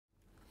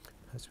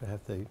Let's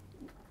have the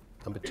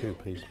number 2,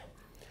 please.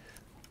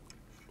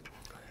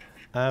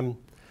 Well,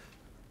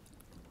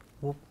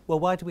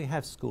 why do we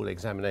have school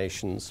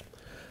examinations?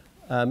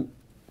 A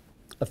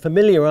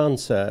familiar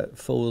answer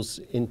falls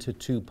into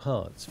 2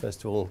 parts.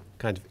 First of all,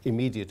 kind of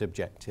immediate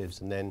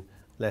objectives, and then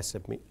less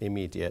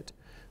immediate.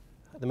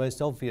 The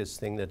most obvious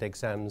thing that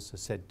exams are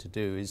said to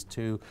do is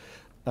to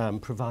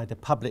provide a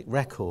public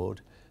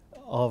record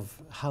of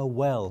how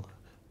well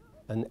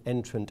an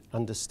entrant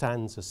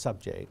understands a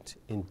subject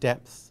in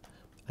depth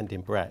and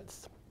in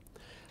breadth.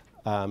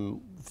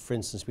 For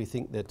instance, we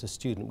think that a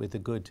student with a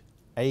good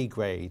A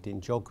grade in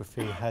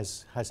geography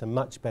has a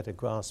much better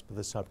grasp of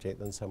the subject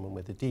than someone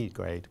with a D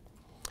grade.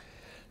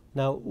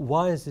 Now,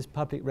 why is this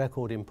public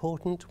record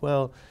important?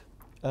 Well,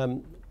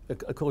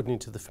 according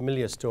to the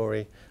familiar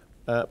story,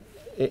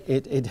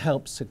 it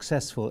helps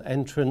successful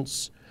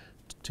entrants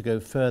to go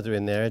further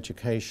in their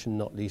education,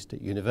 not least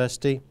at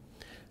university,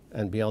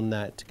 and beyond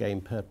that to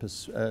gain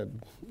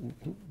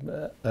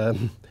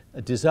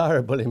a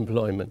desirable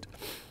employment.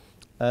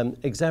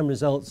 Exam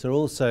results are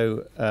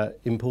also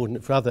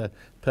important for other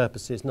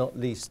purposes, not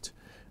least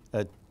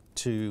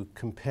to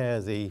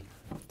compare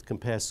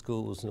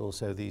schools and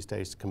also these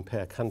days to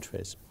compare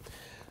countries.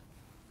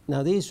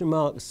 Now, these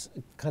remarks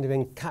kind of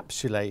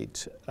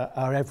encapsulate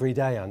our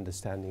everyday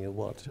understanding of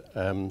what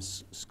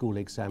school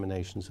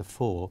examinations are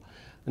for.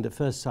 And at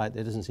first sight,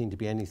 there doesn't seem to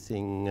be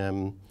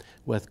anything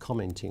worth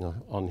commenting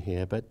on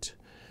here, but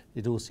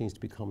it all seems to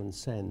be common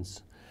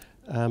sense.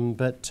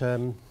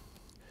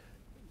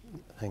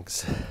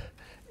 Thanks.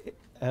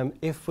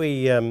 If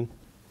we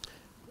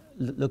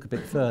look a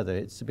bit further,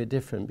 it's a bit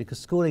different, because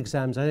school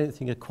exams, I don't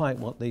think, are quite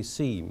what they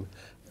seem.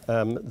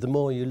 The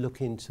more you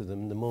look into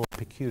them, the more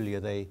peculiar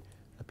they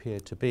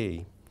appear to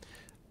be.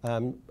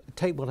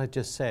 Take what I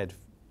just said,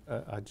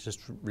 I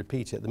just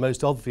repeat it. The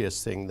most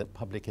obvious thing that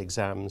public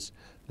exams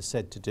are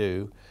said to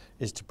do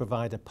is to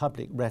provide a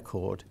public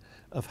record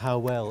of how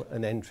well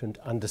an entrant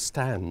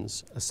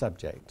understands a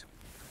subject.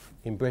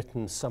 In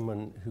Britain,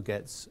 someone who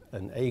gets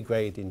an A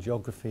grade in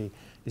geography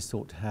is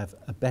thought to have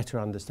a better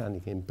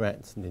understanding in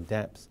breadth and in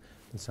depth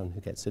than someone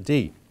who gets a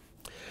D.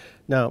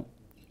 Now,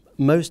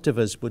 most of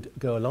us would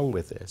go along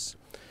with this,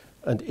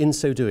 and in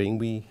so doing,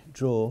 we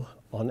draw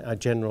on our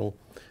general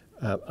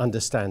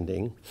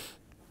understanding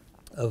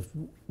of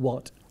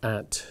what,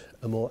 at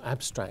a more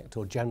abstract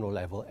or general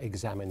level,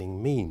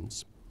 examining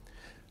means.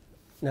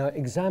 Now,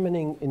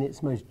 examining in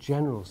its most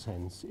general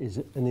sense is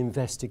an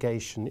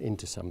investigation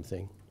into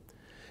something.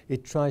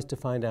 It tries to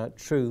find out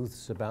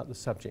truths about the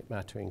subject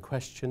matter in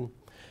question,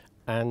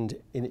 and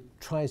it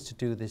tries to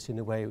do this in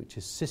a way which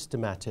is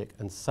systematic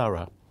and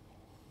thorough.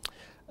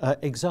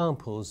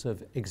 Examples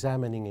of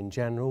examining in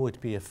general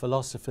would be a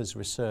philosopher's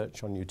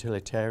research on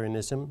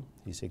utilitarianism.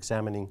 He's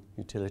examining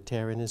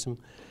utilitarianism.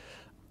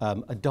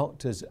 A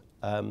doctor's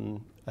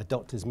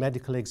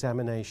medical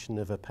examination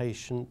of a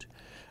patient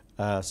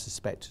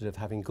suspected of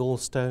having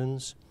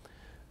gallstones.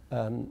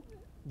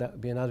 That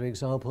would be another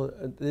example.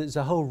 There's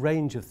a whole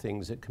range of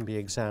things that can be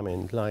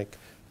examined, like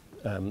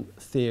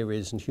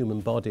theories and human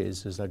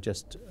bodies, as I've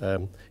just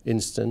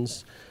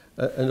instanced,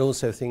 and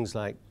also things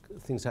like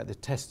the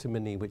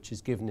testimony which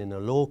is given in a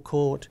law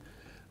court,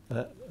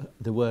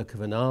 the work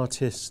of an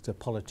artist, a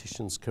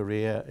politician's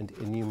career, and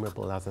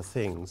innumerable other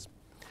things.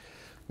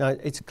 Now,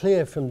 it's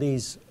clear from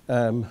these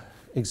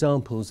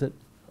examples that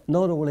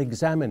not all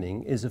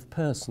examining is of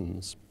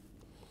persons,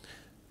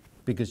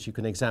 because you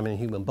can examine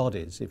human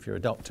bodies if you're a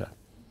doctor.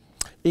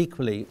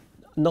 Equally,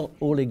 not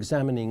all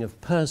examining of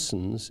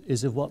persons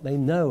is of what they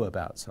know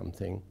about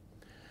something.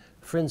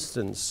 For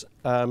instance,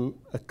 a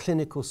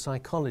clinical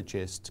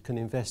psychologist can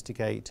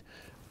investigate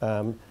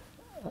her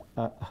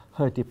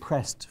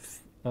depressed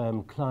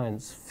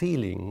client's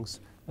feelings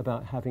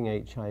about having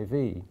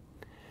HIV.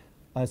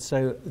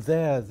 So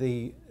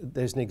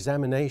there's an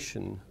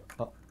examination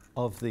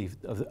of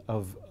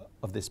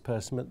this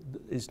person, but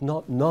it's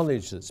not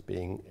knowledge that's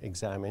being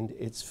examined,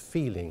 it's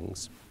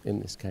feelings in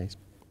this case.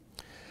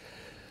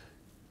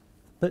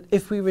 But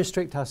if we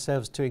restrict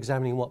ourselves to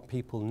examining what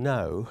people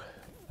know,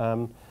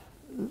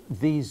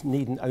 these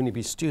needn't only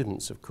be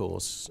students, of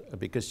course,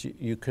 because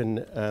you can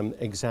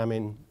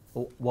examine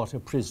what a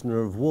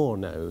prisoner of war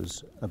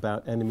knows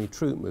about enemy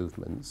troop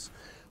movements,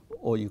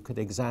 or you could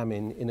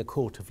examine in a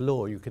court of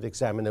law, you could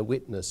examine a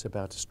witness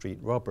about a street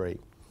robbery.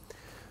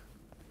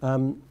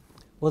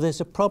 Well, there's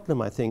a problem,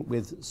 I think,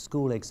 with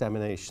school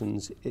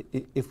examinations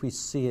if we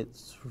see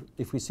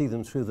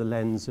them through the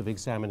lens of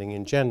examining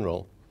in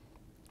general.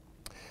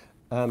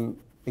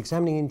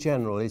 Examining in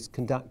general is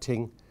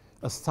conducting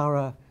a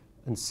thorough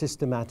and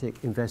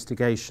systematic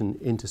investigation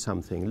into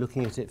something,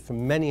 looking at it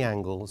from many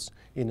angles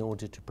in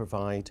order to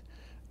provide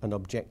an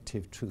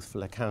objective,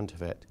 truthful account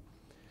of it.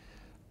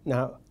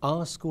 Now,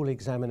 are school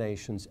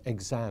examinations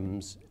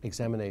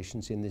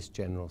examinations in this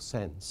general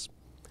sense?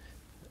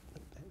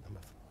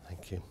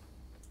 Thank you.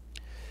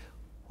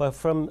 Well,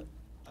 from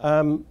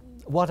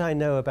what I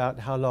know about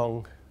how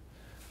long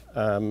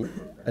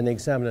an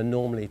examiner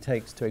normally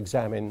takes to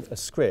examine a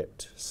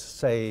script,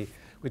 say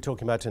we're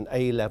talking about an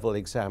A-level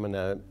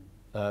examiner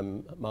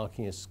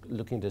looking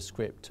at a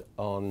script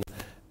on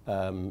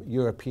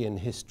European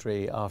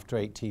history after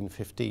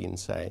 1815,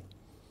 say.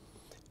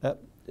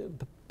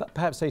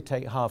 Perhaps they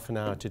take half an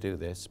hour to do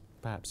this,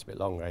 perhaps a bit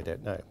longer, I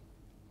don't know.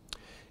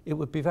 It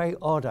would be very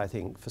odd, I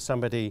think, for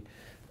somebody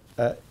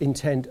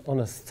intent on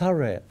a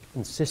thorough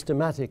and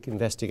systematic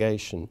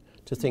investigation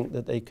to think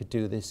that they could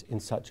do this in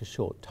such a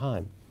short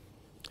time.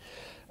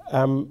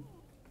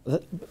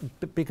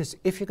 Because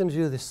if you're going to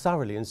do this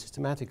thoroughly and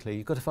systematically,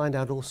 you've got to find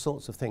out all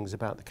sorts of things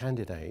about the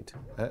candidate.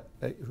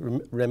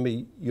 Remember,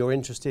 you're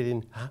interested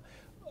in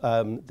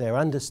their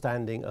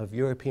understanding of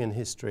European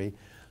history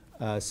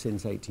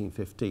since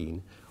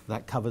 1815.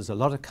 That covers a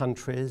lot of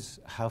countries.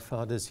 How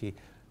far does he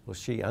or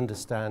she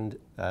understand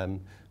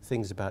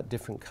things about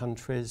different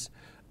countries?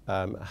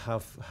 How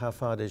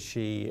far does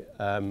she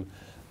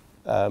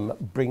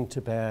bring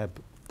to bear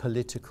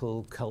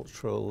political,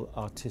 cultural,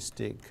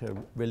 artistic,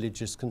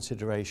 religious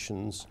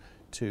considerations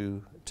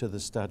to the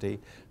study?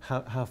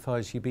 How far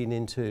has she been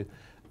into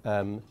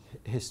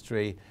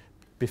history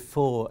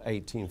before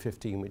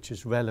 1815, which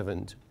is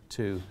relevant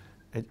to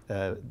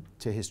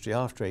history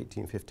after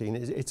 1815?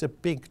 It's a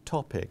big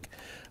topic.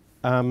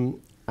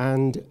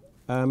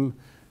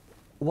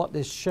 What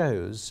this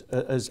shows,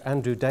 as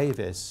Andrew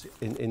Davis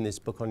in this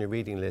book on your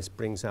reading list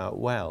brings out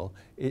well,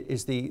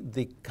 is the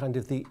kind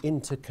of the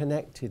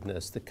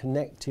interconnectedness, the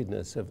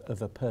connectedness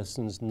of a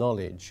person's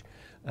knowledge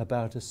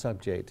about a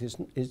subject.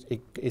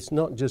 It's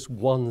not just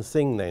one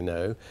thing they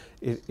know.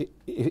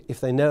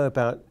 If they know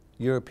about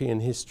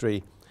European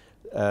history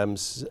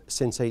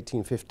since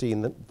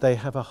 1815, they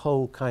have a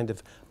whole kind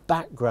of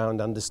background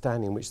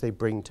understanding which they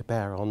bring to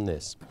bear on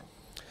this.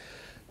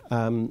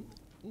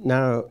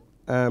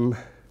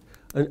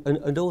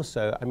 And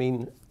also, I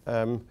mean,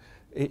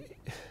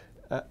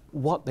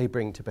 what they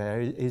bring to bear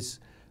is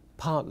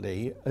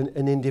partly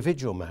an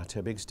individual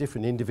matter, because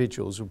different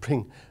individuals will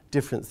bring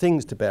different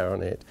things to bear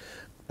on it.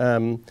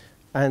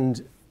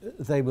 And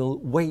they will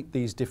weight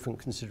these different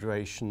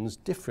considerations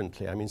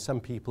differently. I mean, some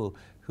people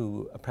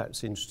who are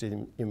perhaps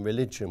interested in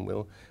religion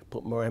will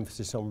put more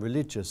emphasis on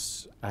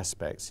religious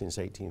aspects since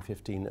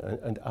 1815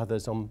 and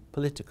others on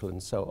political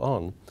and so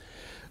on.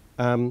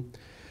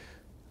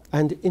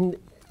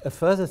 A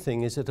further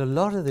thing is that a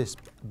lot of this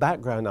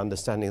background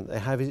understanding that they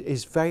have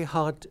is very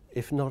hard,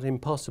 if not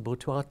impossible,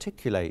 to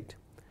articulate.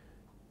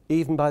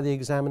 Even by the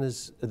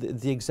examiners,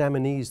 the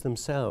examinees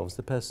themselves,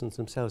 the persons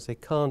themselves, they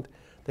can't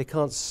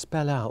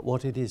spell out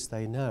what it is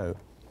they know.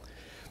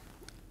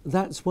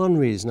 That's one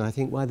reason, I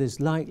think, why there's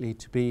likely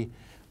to be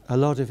a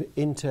lot of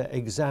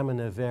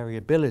inter-examiner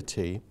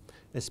variability,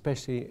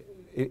 especially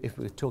if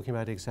we're talking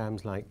about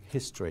exams like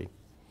history.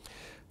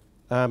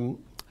 Now,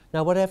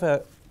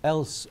 whatever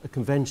else a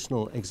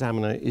conventional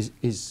examiner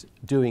is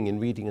doing in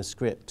reading a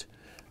script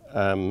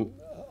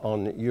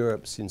on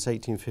Europe since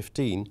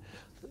 1815,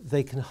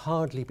 they can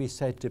hardly be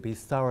said to be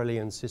thoroughly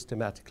and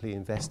systematically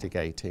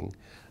investigating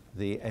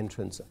the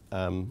entrance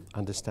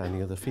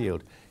understanding of the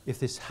field. If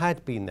this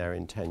had been their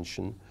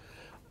intention,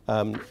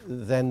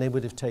 then they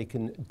would have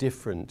taken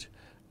different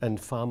and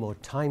far more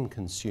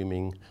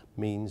time-consuming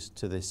means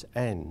to this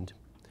end.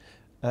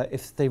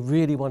 If they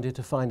really wanted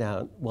to find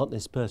out what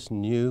this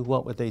person knew,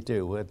 what would they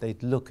do? Well,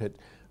 they'd look at,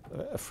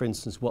 for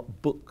instance,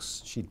 what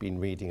books she'd been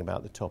reading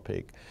about the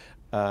topic,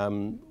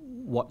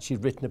 what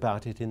she'd written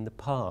about it in the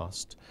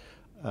past.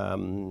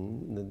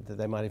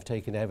 They might have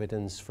taken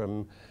evidence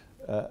from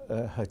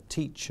her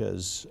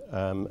teachers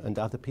and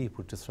other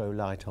people to throw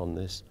light on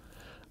this.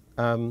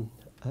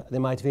 They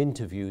might have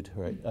interviewed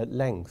her at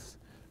length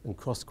and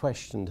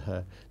cross-questioned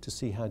her to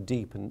see how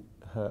deep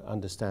her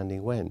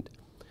understanding went.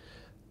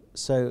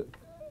 So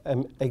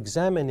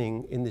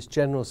examining in this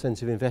general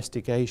sense of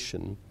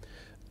investigation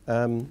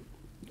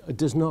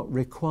does not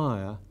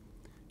require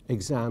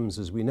exams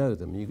as we know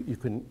them.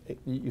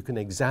 You can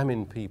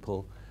examine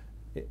people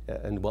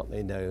and what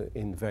they know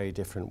in very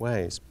different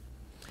ways.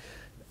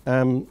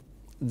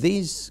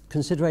 These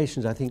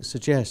considerations, I think,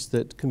 suggest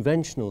that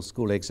conventional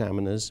school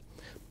examiners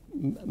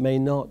may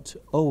not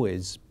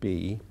always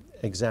be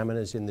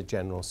examiners in the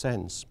general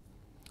sense.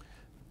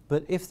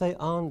 But if they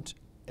aren't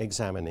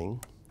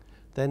examining,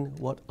 then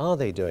what are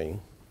they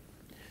doing?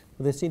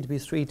 Well, there seem to be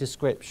three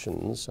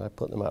descriptions, I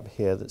put them up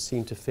here, that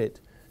seem to fit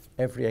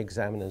every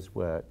examiner's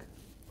work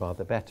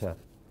rather better.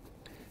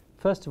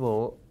 First of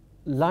all,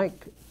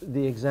 like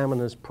the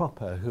examiners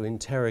proper who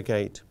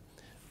interrogate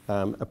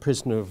a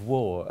prisoner of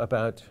war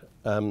about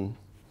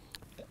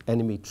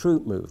enemy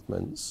troop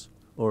movements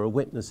or a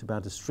witness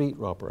about a street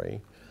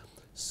robbery,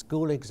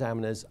 school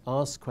examiners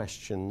ask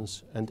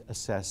questions and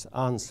assess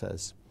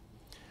answers.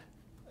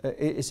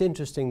 It's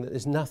interesting that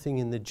there's nothing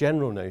in the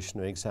general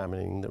notion of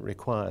examining that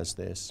requires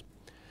this.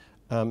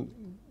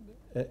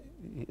 It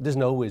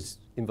doesn't always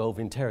involve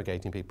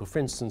interrogating people. For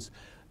instance,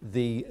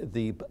 the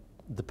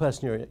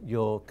person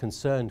you're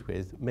concerned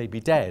with may be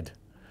dead,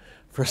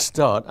 for a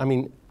start. I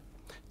mean,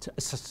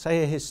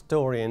 say a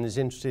historian is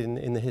interested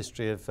in the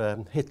history of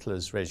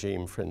Hitler's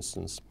regime, for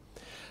instance,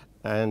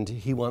 and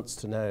he wants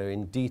to know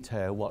in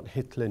detail what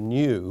Hitler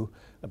knew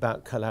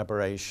about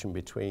collaboration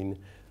between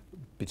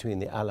between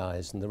the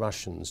Allies and the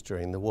Russians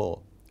during the war.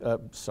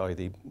 Sorry,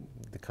 the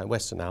kind of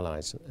Western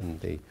Allies and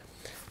the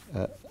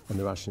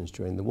Russians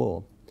during the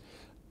war.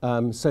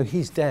 So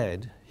he's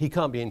dead. He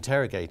can't be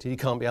interrogated. He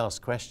can't be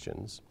asked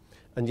questions,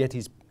 and yet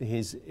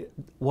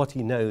what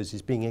he knows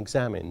is being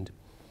examined.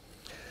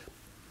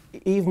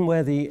 Even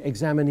where the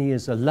examinee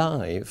is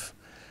alive,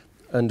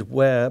 and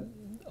where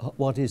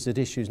what is at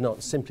issue is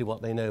not simply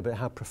what they know, but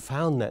how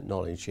profound that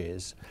knowledge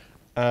is,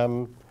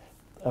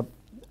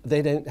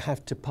 they don't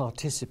have to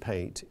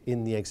participate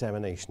in the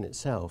examination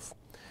itself.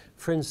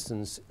 For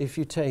instance, if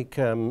you take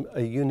a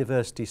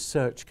university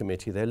search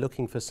committee, they're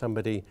looking for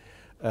somebody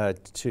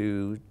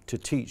to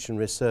teach and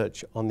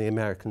research on the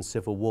American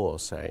Civil War,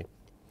 say,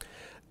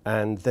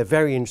 and they're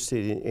very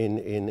interested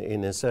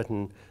in a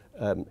certain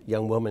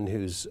young woman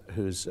who's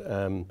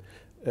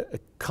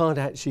can't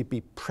actually be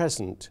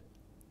present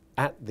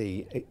at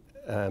the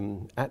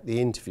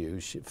interview.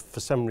 For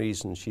some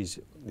reason, she's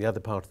in the other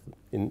part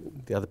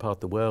of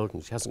the world,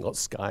 and she hasn't got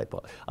Skype.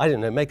 Or, I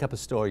don't know. Make up a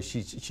story.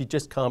 She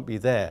just can't be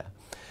there.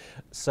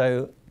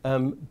 So,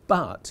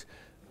 but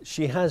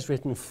she has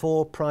written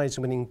 4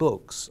 prize-winning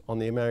books on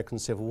the American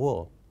Civil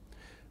War,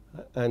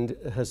 and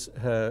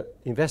her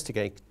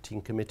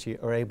investigating committee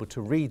are able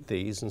to read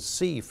these and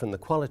see from the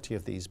quality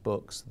of these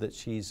books that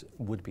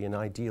would be an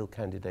ideal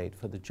candidate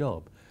for the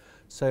job.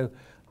 So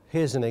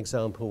here's an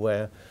example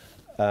where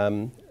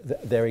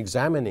they're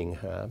examining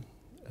her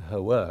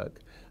work,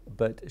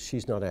 but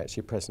she's not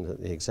actually present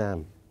at the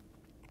exam.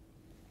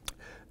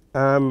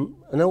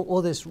 And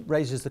all this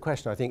raises the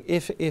question, I think,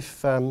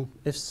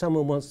 if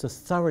someone wants to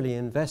thoroughly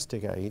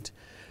investigate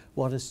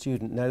what a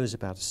student knows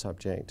about a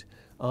subject,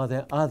 are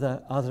there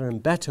other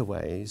and better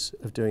ways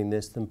of doing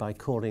this than by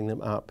calling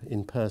them up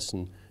in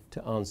person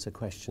to answer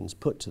questions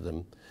put to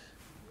them,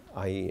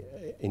 i.e.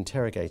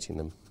 interrogating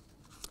them?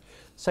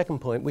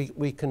 Second point,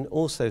 we can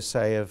also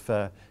say of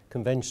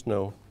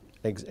conventional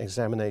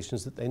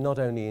examinations that they not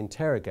only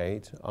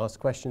interrogate, ask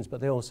questions, but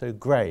they also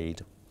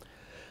grade.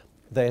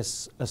 They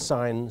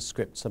assign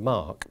scripts a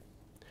mark.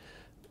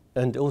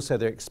 And also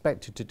they're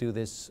expected to do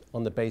this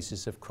on the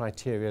basis of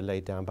criteria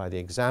laid down by the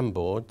exam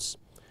boards.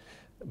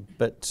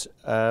 But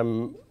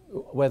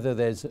whether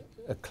there's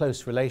a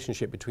close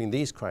relationship between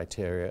these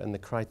criteria and the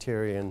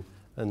criteria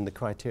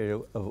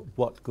of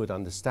what good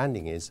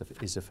understanding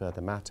is a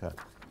further matter.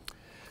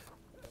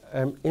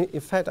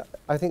 In fact,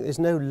 I think there's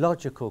no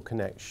logical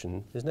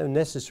connection, there's no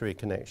necessary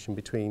connection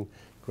between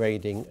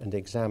grading and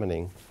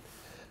examining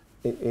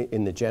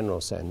in the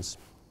general sense.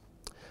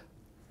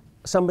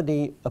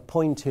 Somebody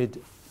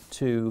appointed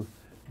to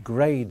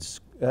grades,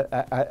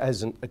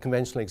 as a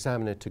conventional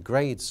examiner to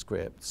grade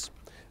scripts,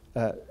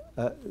 they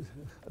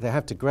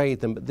have to grade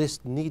them, but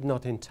this need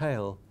not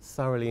entail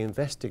thoroughly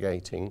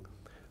investigating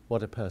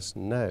what a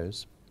person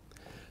knows.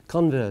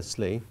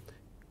 Conversely,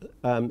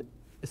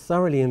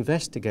 thoroughly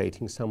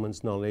investigating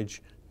someone's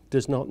knowledge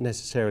does not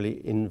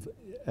necessarily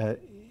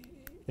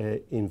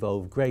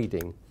involve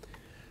grading.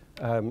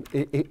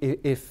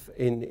 If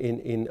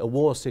in a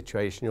war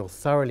situation you're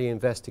thoroughly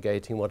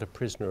investigating what a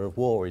prisoner of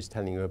war is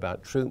telling you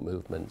about troop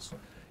movements,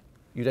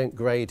 you don't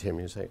grade him.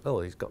 You say,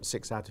 oh, he's got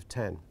 6 out of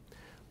 10.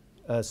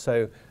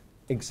 So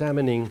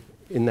examining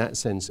in that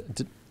sense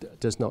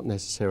does not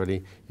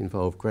necessarily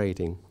involve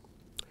grading.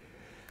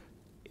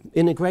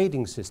 In a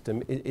grading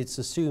system, it's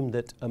assumed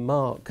that a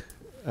mark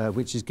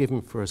which is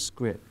given for a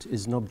script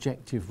is an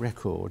objective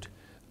record,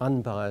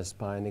 unbiased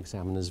by an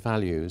examiner's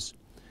values.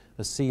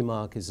 A C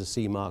mark is a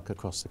C mark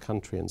across the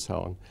country and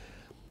so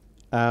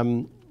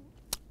on.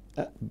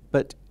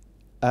 But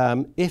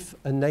if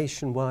a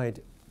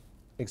nationwide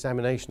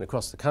examination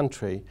across the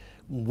country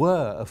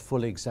were a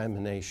full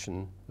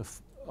examination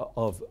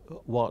of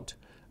what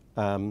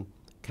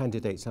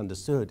candidates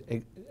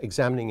understood,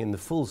 examining in the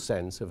full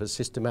sense of a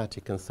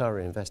systematic and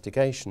thorough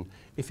investigation,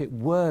 if it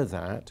were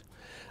that,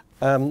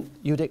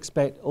 you'd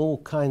expect all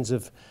kinds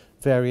of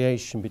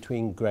variation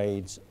between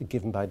grades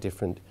given by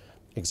different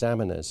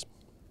examiners.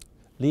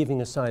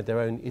 Leaving aside their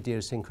own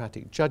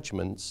idiosyncratic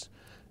judgments,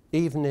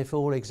 even if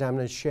all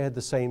examiners shared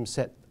the same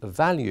set of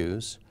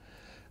values,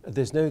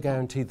 there's no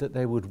guarantee that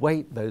they would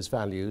weight those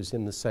values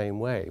in the same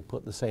way,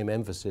 put the same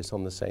emphasis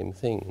on the same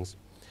things.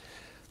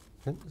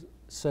 And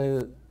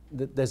so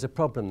there's a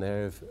problem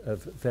there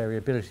of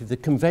variability. The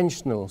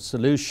conventional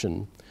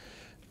solution,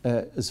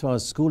 as far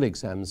as school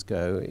exams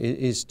go,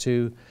 is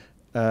to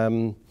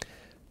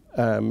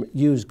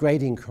use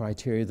grading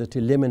criteria that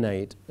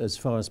eliminate, as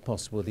far as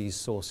possible, these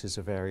sources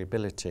of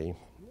variability.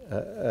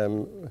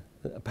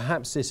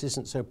 Perhaps this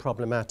isn't so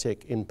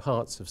problematic in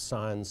parts of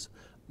science,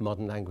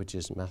 modern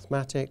languages and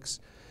mathematics,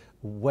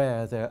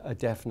 where there are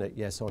definite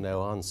yes or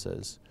no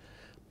answers.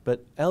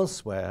 But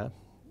elsewhere,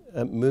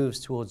 moves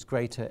towards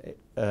greater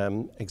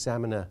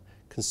examiner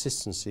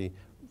consistency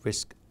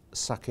risk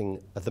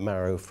sucking the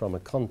marrow from a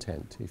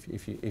content.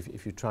 If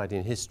you tried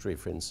in history,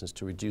 for instance,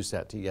 to reduce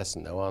that to yes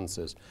and no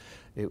answers,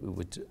 it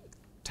would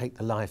take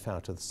the life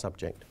out of the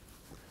subject.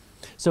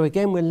 So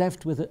again, we're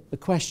left with a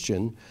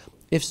question.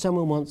 If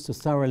someone wants to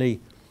thoroughly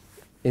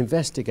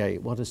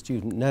investigate what a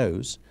student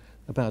knows,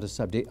 about a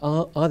subject,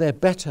 are there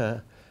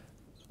better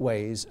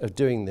ways of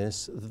doing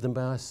this than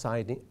by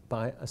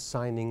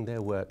assigning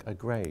their work a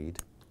grade?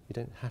 You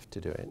don't have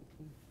to do it.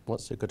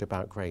 What's so good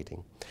about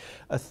grading?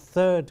 A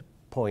third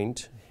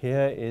point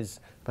here is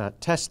about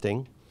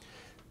testing.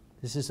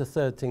 This is the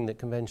third thing that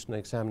conventional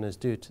examiners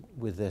do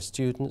with their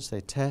students.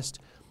 They test.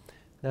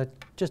 Now,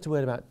 just a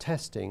word about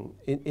testing.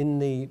 In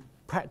the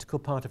practical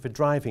part of a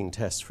driving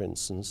test, for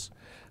instance,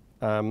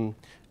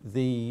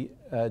 the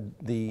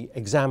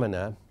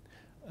examiner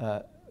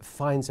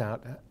finds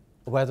out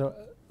whether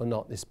or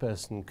not this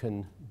person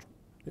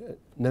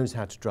knows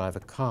how to drive a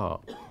car.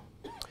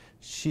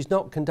 She's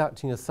not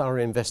conducting a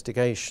thorough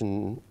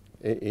investigation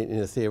in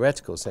a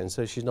theoretical sense,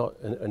 so she's not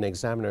an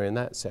examiner in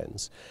that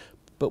sense.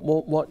 But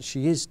what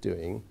she is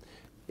doing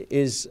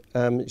is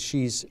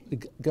she's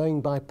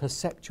going by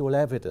perceptual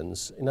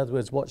evidence, in other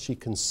words, what she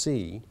can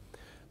see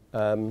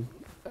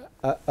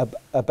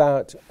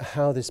about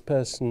how this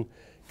person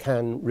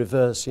can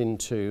reverse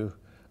into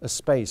a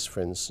space,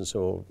 for instance,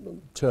 or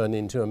turn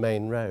into a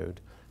main road.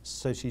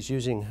 So she's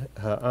using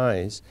her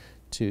eyes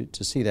to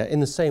see that. In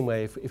the same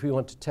way, if we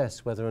want to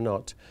test whether or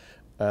not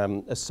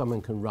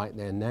someone can write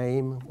their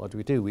name, what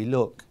do? We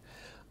look,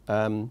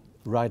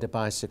 ride a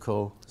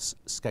bicycle,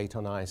 skate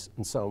on ice,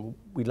 and so on.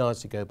 We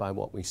largely go by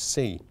what we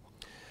see.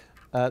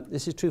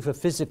 This is true for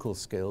physical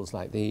skills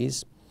like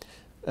these,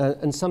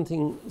 and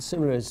something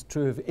similar is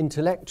true of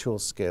intellectual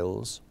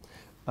skills,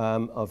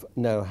 of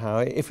know-how.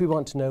 If we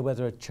want to know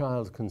whether a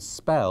child can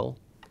spell,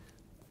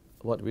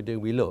 what do?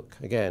 We look.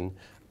 Again,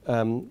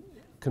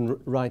 can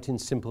write in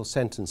simple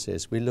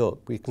sentences. We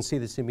look. We can see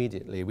this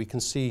immediately. We can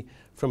see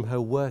from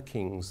her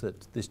workings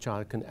that this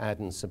child can add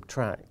and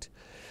subtract.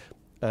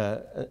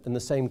 And the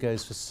same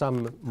goes for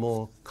some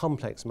more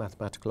complex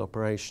mathematical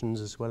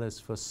operations, as well as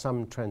for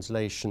some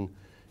translation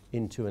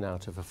into and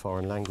out of a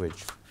foreign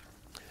language.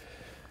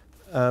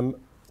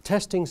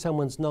 Testing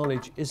someone's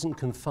knowledge isn't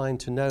confined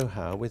to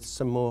know-how. With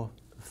some more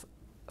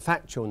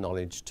factual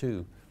knowledge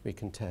too, we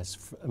can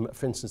test.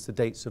 For instance, the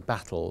dates of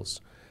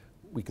battles.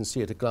 We can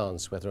see at a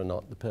glance whether or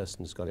not the person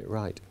has got it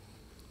right.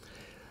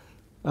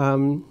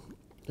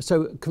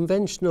 So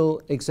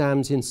conventional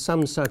exams in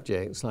some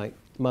subjects, like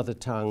mother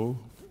tongue,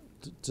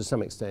 to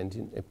some extent,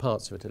 in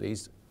parts of it at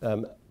least,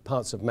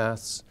 parts of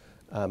maths,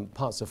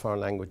 parts of foreign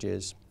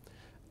languages,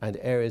 and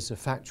areas of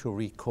factual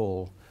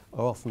recall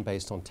are often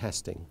based on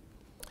testing.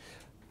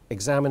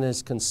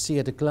 Examiners can see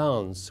at a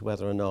glance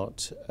whether or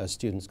not a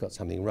student's got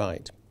something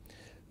right.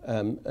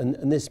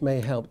 And this may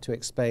help to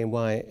explain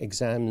why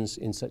exams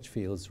in such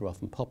fields are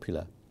often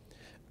popular.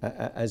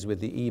 As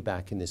with the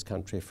EBAC in this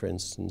country, for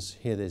instance,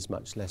 here there's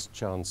much less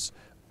chance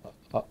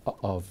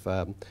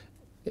of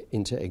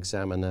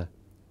inter-examiner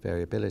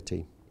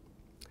variability.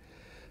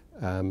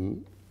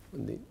 The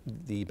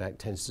EBAC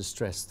tends to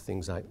stress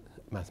things like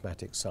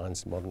mathematics,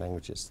 science, and modern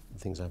languages, the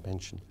things I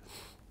mentioned.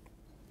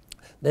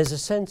 There's a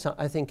sense,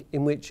 I think,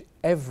 in which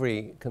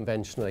every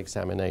conventional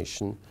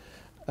examination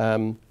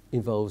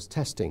involves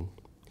testing.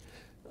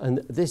 And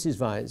this is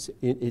via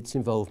its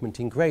involvement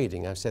in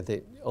grading. I've said that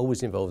it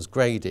always involves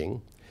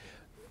grading.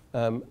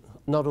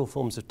 Not all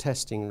forms of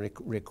testing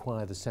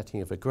require the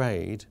setting of a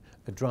grade.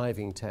 A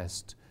driving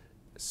test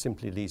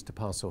simply leads to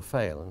pass or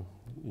fail,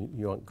 and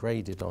you aren't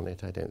graded on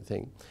it, I don't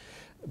think.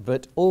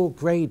 But all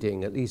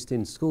grading, at least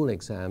in school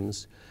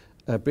exams,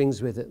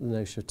 brings with it the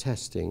notion of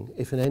testing.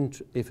 If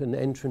an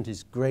entrant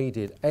is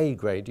graded A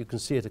grade, you can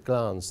see at a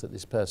glance that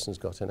this person's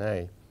got an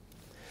A.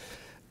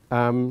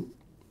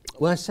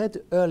 Well, I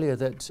said earlier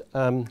that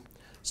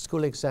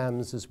school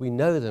exams, as we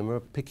know them, are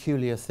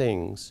peculiar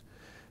things,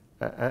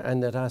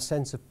 and that our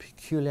sense of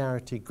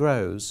peculiarity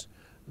grows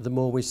the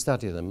more we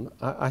study them.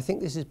 I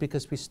think this is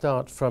because we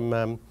start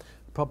from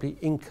probably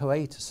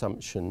inchoate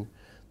assumption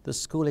that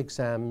school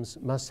exams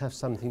must have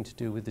something to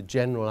do with the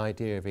general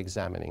idea of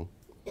examining.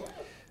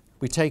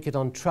 We take it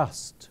on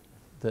trust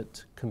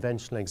that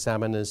conventional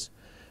examiners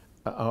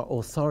are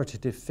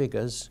authoritative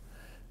figures,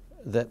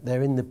 that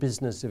they're in the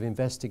business of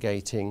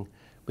investigating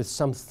with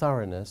some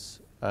thoroughness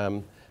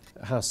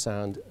how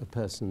sound a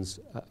person's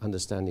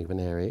understanding of an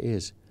area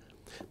is.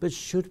 But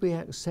should we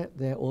accept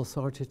their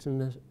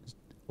authoritativeness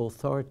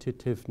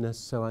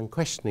so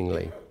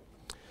unquestioningly?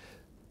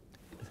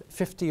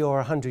 50 or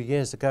 100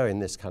 years ago in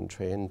this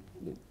country, and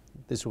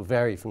this will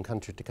vary from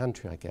country to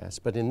country, I guess,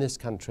 but in this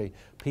country,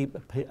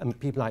 people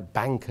like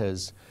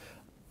bankers,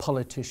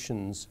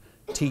 politicians,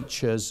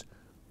 teachers,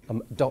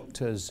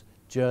 doctors,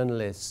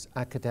 journalists,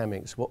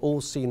 academics were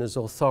all seen as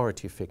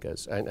authority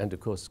figures, and of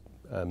course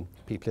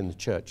people in the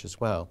church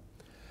as well.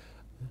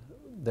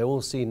 They're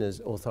all seen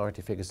as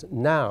authority figures.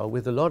 Now,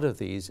 with a lot of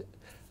these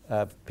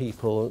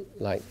people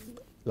like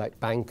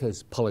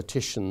bankers,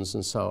 politicians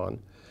and so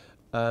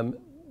on,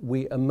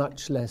 we are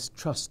much less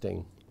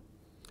trusting.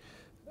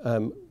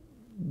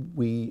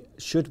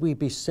 Should we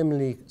be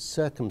similarly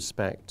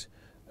circumspect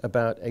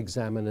about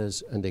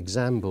examiners and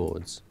exam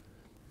boards?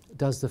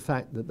 Does the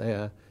fact that they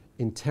are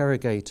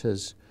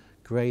interrogators,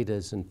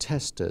 graders and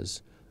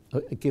testers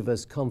give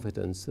us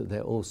confidence that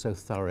they're also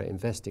thorough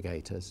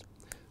investigators?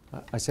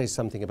 I say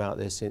something about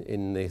this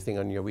in the thing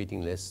on your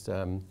reading list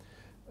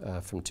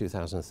from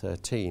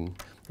 2013.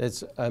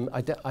 There's,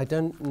 I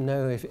don't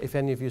know if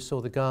any of you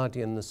saw The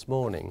Guardian this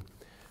morning,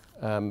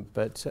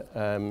 but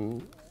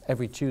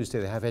every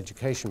Tuesday they have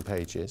education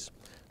pages,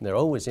 and they're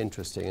always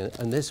interesting,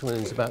 and this one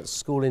is about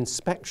school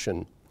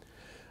inspection.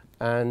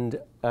 And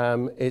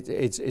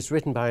it's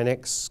written by an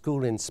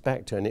ex-school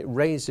inspector, and it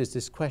raises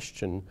this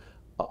question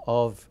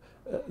of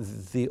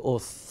the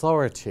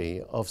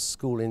authority of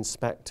school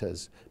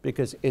inspectors,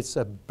 because it's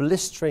a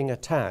blistering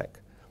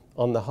attack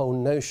on the whole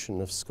notion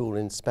of school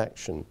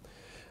inspection.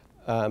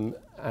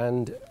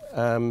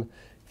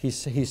 He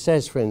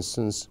says, for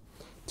instance,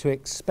 to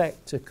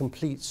expect a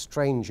complete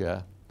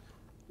stranger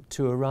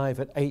to arrive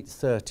at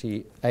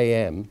 8:30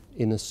 a.m.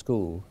 in a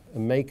school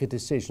and make a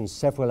decision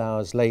several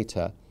hours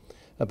later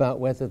about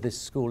whether this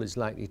school is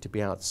likely to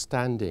be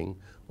outstanding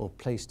or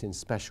placed in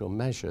special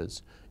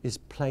measures is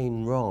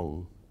plain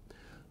wrong.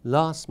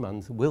 Last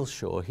month,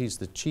 Wilshaw, he's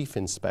the chief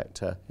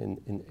inspector in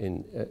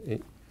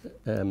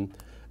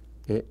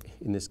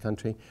this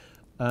country,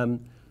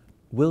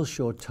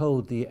 Wilshaw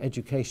told the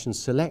Education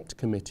Select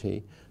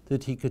Committee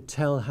that he could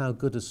tell how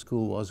good a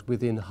school was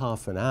within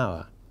half an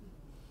hour.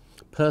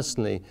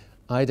 Personally,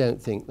 I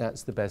don't think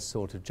that's the best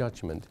sort of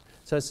judgment.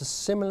 So it's a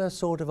similar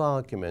sort of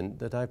argument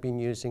that I've been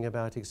using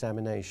about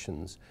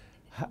examinations.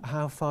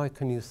 How far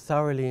can you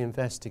thoroughly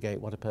investigate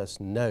what a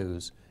person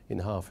knows in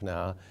half an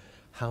hour?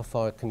 How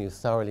far can you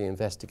thoroughly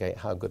investigate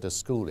how good a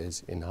school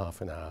is in half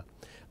an hour?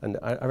 And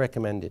I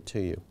recommend it to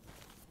you.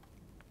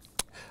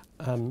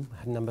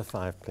 Number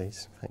 5,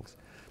 please. Thanks.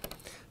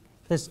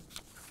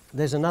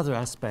 There's another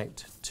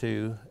aspect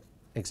to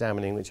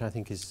examining which I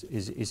think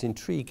is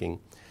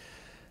intriguing.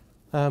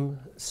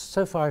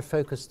 So far I've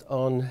focused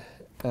on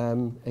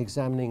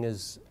examining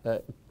as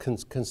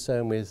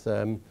concerned with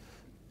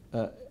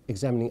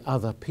examining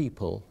other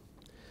people.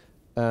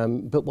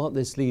 But what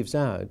this leaves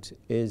out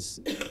is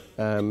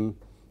the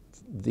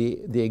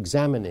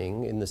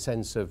examining in the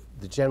sense of,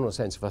 the general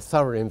sense of a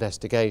thorough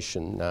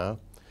investigation now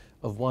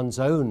of one's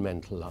own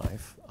mental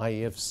life,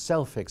 i.e. of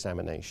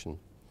self-examination.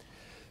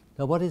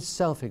 Now, what is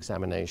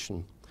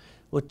self-examination?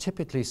 Well,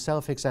 typically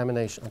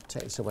self-examination, I'll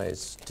take this away,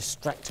 it's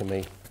distracting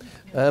me.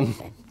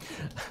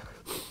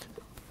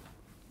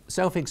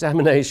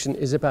 Self-examination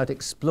is about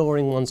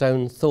exploring one's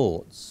own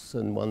thoughts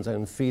and one's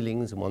own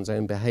feelings and one's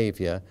own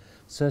behaviour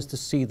so as to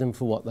see them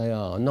for what they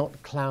are,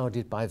 not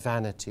clouded by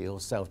vanity or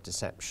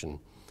self-deception.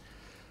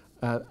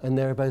 And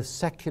there are both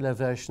secular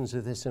versions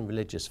of this and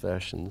religious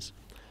versions.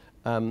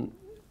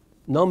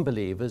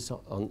 Non-believers,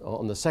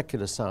 on the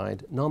secular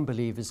side,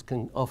 non-believers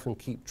can often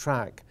keep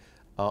track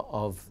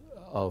of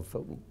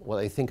what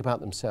they think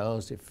about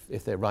themselves,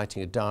 if they're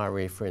writing a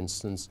diary, for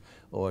instance,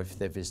 or if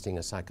they're visiting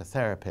a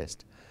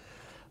psychotherapist.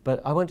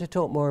 But I want to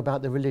talk more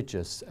about the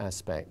religious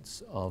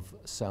aspects of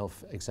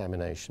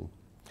self-examination.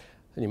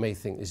 And you may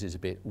think this is a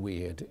bit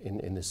weird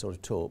in this sort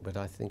of talk, but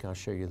I think I'll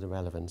show you the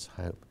relevance,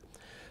 I hope.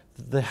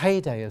 The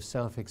heyday of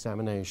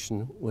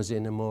self-examination was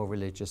in a more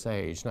religious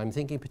age, and I'm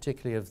thinking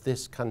particularly of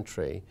this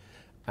country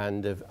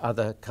and of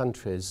other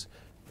countries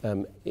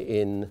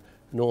in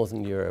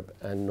Northern Europe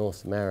and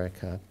North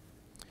America.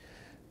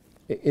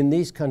 In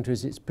these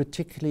countries, it's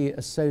particularly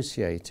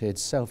associated,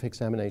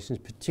 self-examination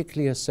is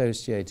particularly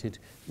associated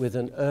with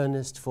an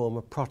earnest form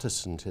of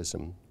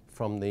Protestantism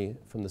from the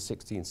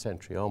 16th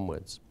century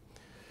onwards,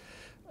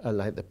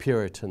 like the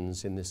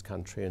Puritans in this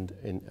country and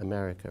in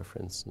America, for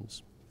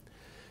instance.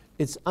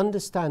 It's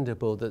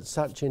understandable that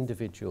such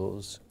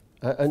individuals,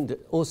 and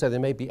also there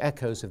may be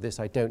echoes of this,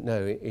 I don't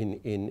know,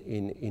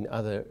 in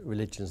other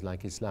religions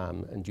like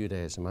Islam and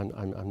Judaism. I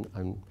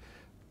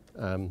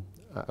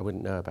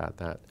wouldn't know about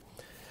that.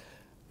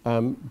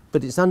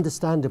 But it's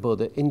understandable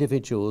that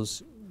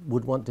individuals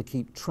would want to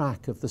keep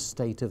track of the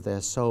state of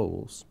their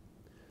souls.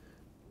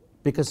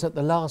 Because at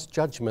the last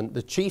judgment,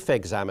 the chief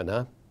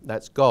examiner,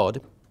 that's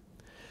God,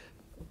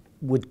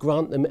 would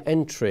grant them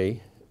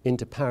entry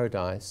into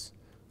paradise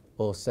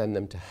or send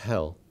them to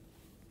hell.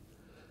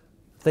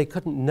 They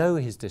couldn't know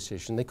his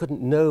decision. They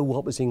couldn't know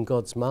what was in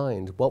God's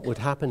mind, what would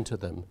happen to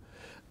them.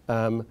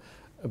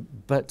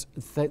 But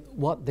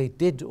what they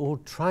did all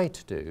try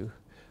to do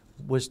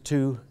was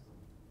to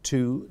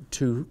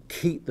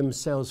keep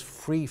themselves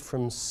free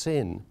from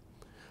sin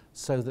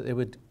so that they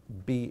would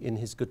be in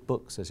his good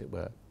books, as it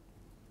were.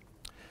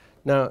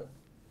 Now,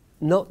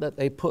 not that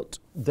they put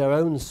their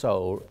own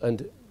soul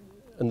and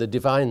the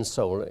divine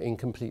soul in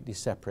completely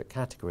separate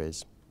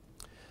categories,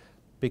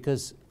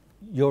 because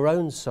your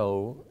own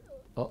soul,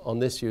 on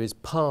this view, is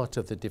part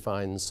of the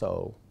divine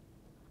soul.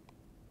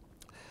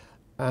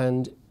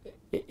 And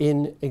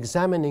in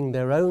examining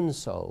their own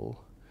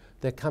soul,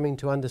 they're coming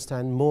to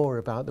understand more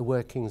about the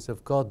workings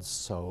of God's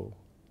soul.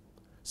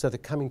 So they're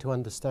coming to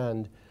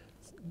understand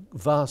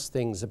vast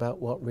things about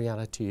what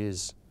reality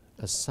is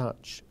as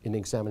such in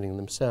examining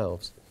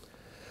themselves.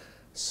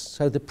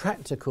 So the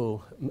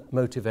practical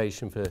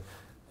motivation for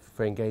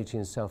engaging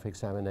in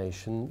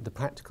self-examination, the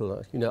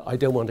practical, I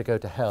don't want to go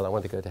to hell, I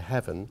want to go to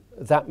heaven,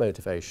 that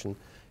motivation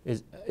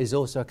is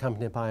also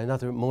accompanied by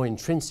another more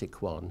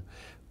intrinsic one,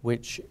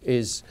 which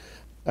is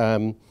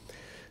concerned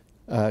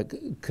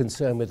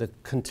with a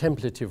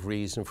contemplative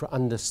reason for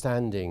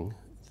understanding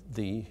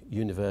the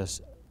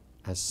universe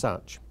as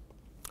such.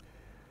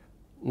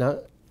 Now,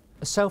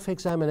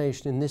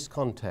 self-examination in this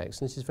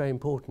context, and this is very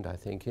important, I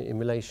think, in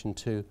relation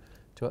to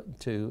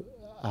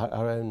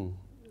our own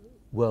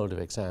world of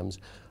exams,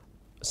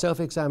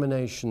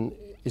 self-examination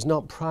is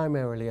not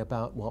primarily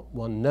about what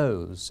one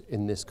knows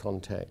in this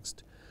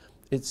context.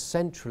 It's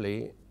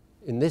centrally,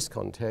 in this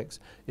context,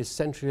 is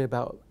centrally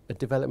about a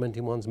development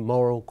in one's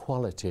moral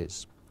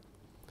qualities.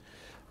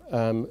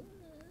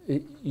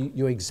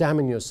 You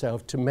examine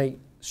yourself to make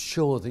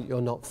sure that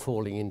you're not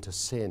falling into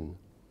sin,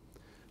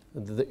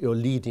 that you're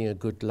leading a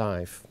good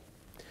life.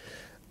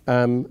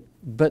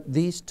 But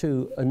these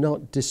two are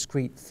not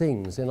discrete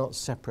things, they're not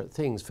separate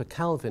things. For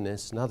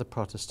Calvinists and other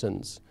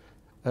Protestants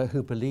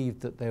who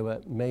believed that they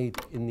were made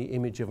in the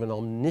image of an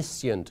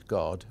omniscient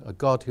God, a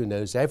God who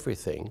knows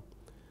everything,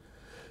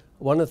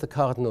 one of the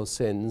cardinal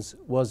sins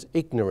was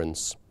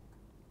ignorance,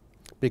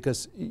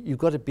 because you've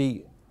got to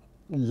be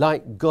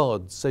like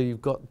God, so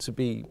you've got to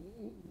be,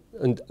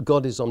 and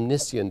God is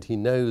omniscient, he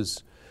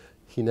knows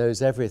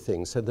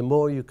everything. So the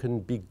more you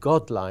can be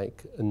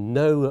godlike and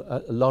know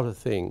a lot of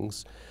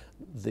things,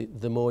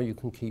 the more you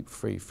can keep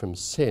free from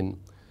sin.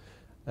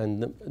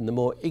 And the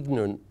more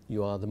ignorant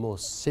you are, the more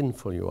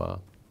sinful you are.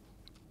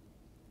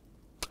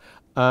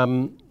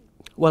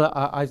 Well,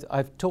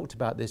 I've talked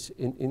about this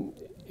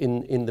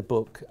in the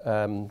book,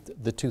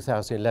 the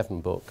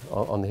 2011 book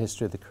on the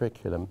history of the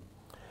curriculum,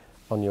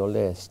 on your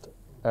list.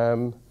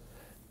 And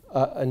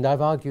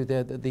I've argued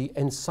there that the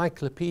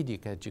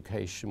encyclopedic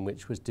education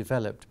which was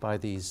developed by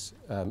these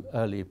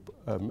early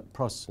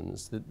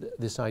Protestants,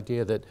 this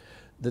idea that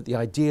the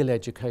ideal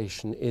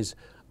education is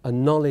a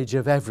knowledge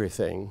of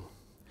everything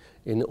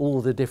in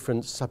all the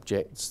different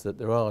subjects that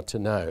there are to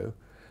know,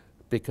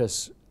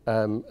 because,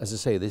 as I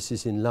say, this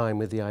is in line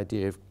with the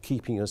idea of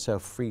keeping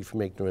yourself free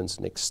from ignorance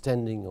and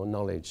extending your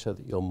knowledge so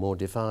that you're more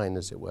divine,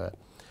 as it were.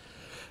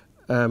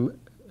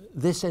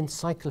 This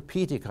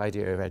encyclopedic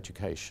idea of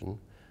education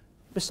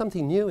was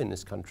something new in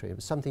this country. It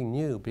was something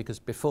new because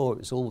before it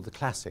was all the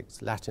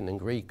classics, Latin and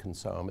Greek and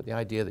so on, but the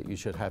idea that you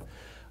should have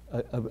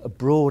a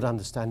broad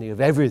understanding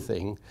of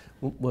everything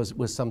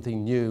was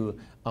something new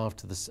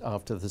after the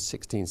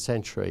 16th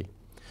century.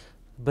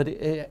 But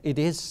it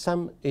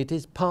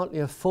is partly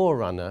a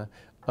forerunner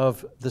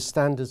of the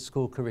standard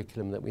school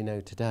curriculum that we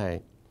know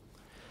today.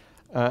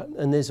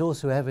 And there's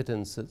also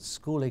evidence that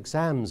school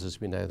exams,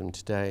 as we know them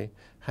today,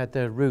 had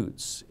their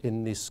roots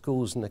in the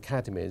schools and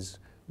academies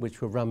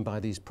which were run by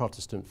these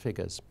Protestant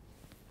figures.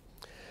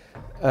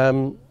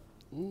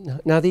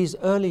 Now, these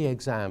early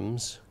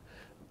exams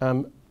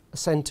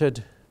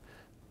centered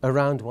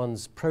around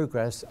one's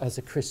progress as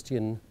a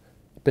Christian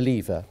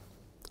believer,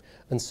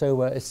 and so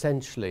were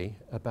essentially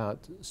about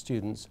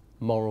students'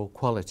 moral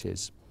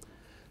qualities.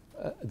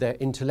 Their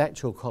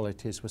intellectual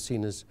qualities were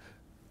seen as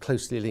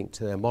closely linked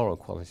to their moral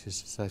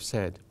qualities, as I've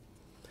said.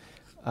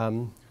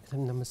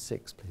 Number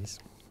 6, please.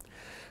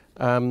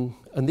 And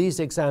these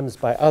exams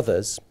by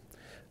others,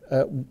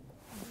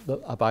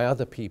 by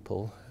other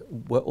people,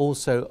 were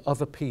also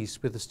of a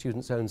piece with the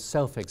student's own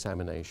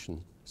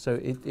self-examination. So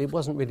it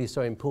wasn't really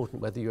so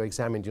important whether you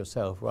examined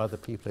yourself or other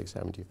people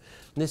examined you.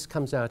 And this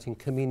comes out in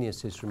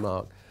Comenius's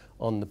remark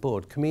on the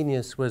board.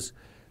 Comenius was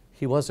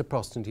a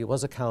Protestant, he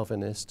was a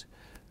Calvinist.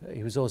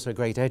 He was also a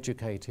great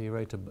educator. He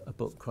wrote a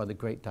book called The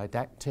Great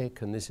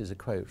Didactic, and this is a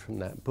quote from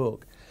that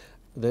book,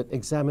 that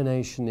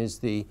examination is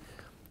the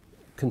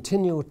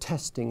continual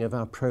testing of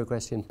our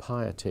progress in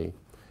piety,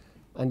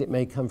 and it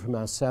may come from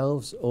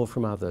ourselves or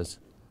from others.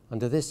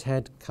 Under this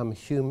head come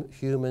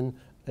human,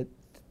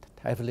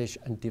 devilish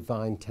and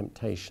divine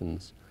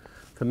temptations.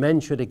 For men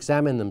should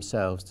examine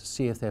themselves to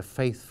see if they're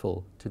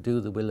faithful to do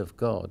the will of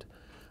God,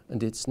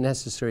 and it's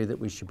necessary that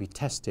we should be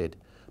tested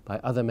by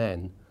other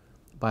men,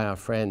 by our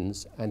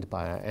friends and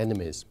by our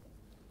enemies.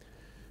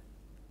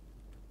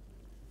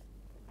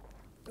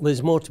 Well,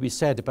 there's more to be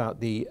said about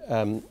the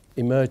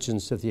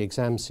emergence of the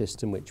exam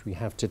system which we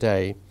have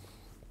today,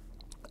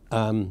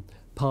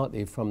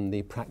 partly from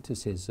the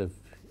practices of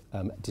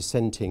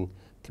dissenting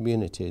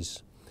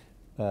communities,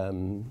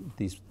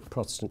 these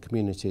Protestant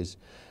communities.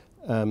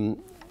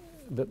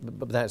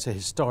 But that's a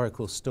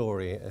historical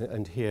story,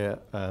 and here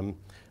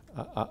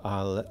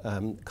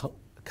I'll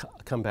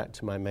come back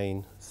to my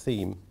main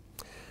theme.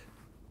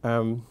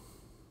 I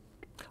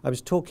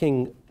was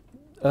talking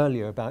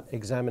earlier about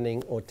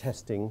examining or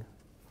testing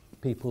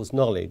people's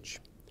knowledge,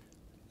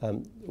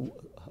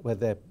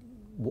 whether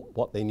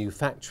what they knew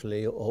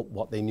factually or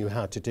what they knew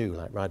how to do,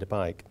 like ride a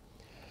bike.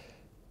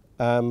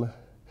 I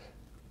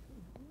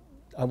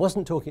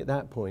wasn't talking at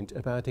that point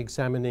about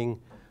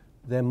examining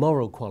their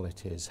moral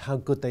qualities, how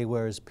good they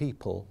were as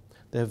people,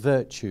 their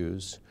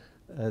virtues,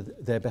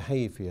 their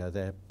behavior,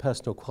 their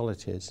personal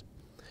qualities.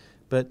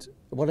 But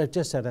what I've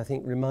just said, I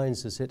think,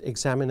 reminds us that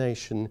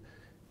examination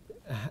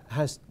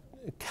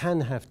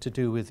can have to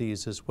do with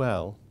these as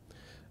well,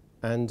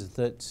 and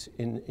that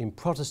in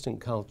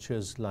Protestant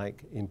cultures,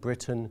 like in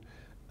Britain,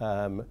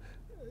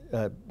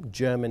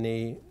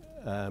 Germany,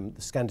 the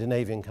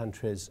Scandinavian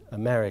countries,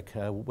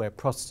 America, where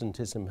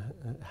Protestantism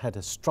had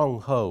a strong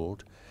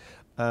hold,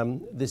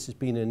 this has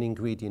been an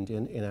ingredient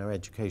in our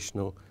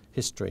educational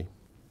history.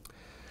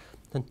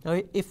 And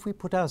now, if we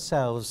put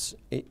ourselves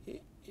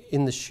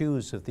in the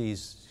shoes of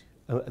these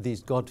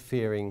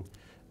God-fearing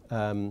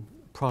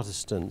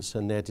Protestants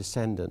and their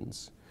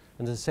descendants,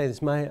 and as I say,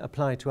 this may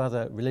apply to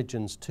other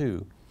religions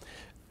too,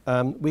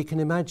 we can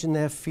imagine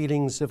their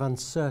feelings of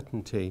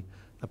uncertainty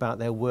about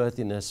their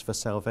worthiness for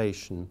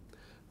salvation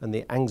and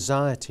the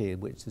anxiety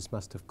which this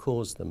must have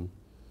caused them.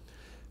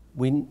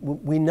 We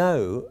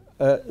know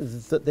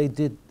that they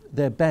did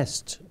their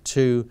best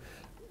to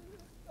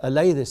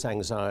allay this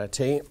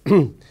anxiety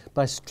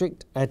by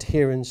strict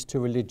adherence to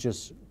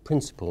religious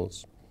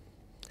principles.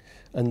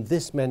 And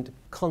this meant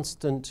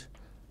constant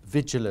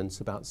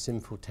vigilance about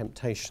sinful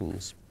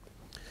temptations.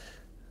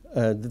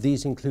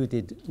 These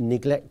included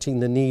neglecting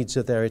the needs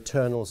of their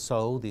eternal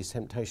soul, these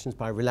temptations,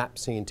 by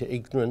relapsing into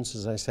ignorance,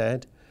 as I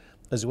said,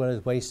 as well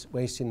as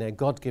wasting their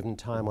God-given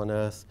time on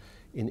earth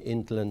in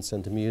indolence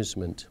and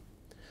amusement.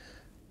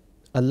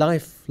 A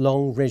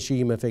lifelong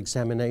regime of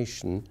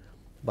examination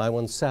by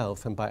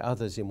oneself and by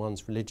others in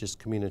one's religious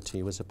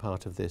community was a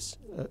part of this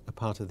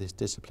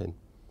discipline.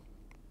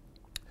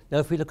 Now,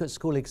 if we look at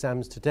school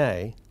exams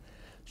today,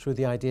 through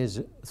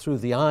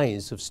the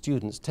eyes of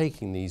students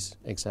taking these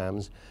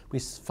exams, we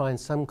find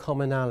some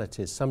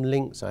commonalities, some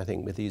links, I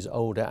think, with these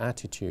older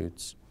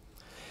attitudes.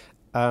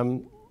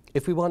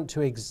 If we want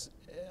to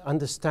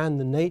understand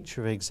the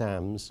nature of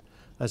exams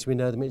as we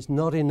know them, it's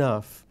not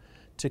enough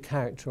to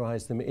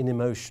characterize them in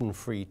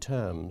emotion-free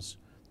terms.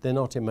 They're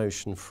not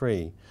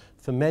emotion-free.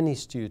 For many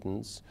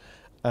students,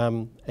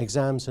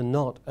 exams are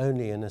not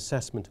only an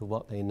assessment of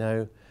what they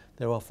know,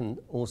 they're often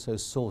also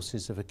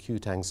sources of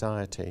acute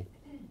anxiety.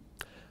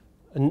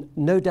 And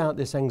no doubt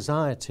this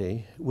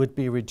anxiety would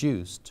be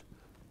reduced,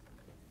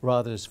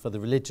 rather as for the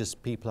religious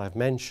people I've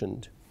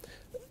mentioned,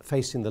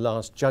 facing the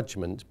last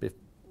judgment,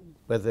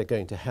 whether they're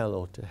going to hell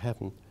or to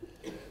heaven,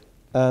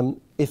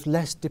 if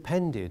less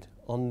depended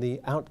on the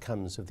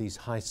outcomes of these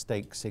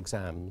high-stakes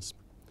exams.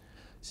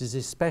 This is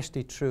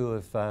especially true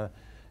of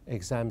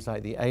exams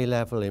like the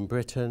A-level in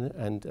Britain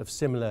and of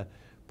similar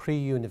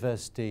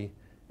pre-university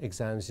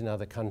exams in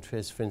other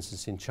countries. For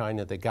instance, in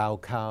China, the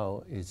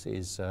Gaokao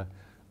is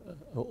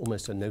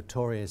almost a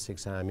notorious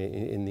exam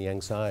in the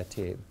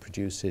anxiety it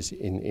produces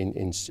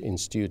in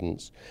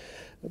students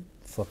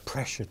for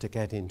pressure to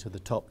get into the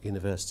top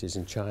universities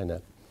in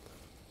China.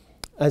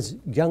 As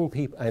young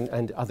people,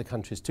 and other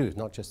countries too,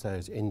 not just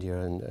those,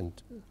 India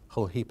and a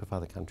whole heap of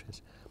other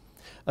countries.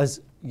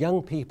 As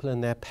young people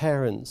and their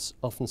parents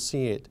often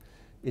see it,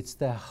 it's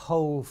their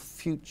whole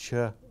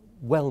future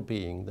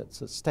well-being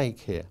that's at stake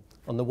here.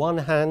 On the one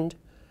hand,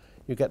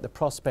 you get the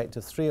prospect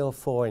of 3 or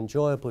 4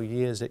 enjoyable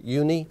years at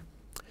uni,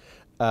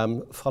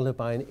 followed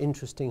by an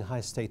interesting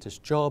high-status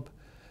job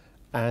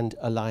and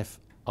a life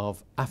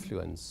of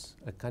affluence,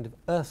 a kind of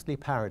earthly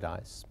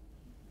paradise.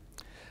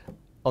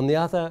 On the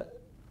other,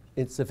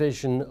 it's a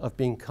vision of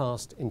being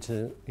cast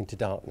into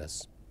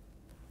darkness.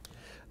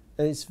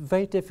 And it's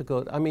very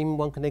difficult, I mean,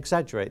 one can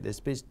exaggerate this,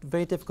 but it's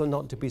very difficult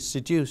not to be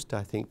seduced,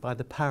 I think, by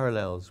the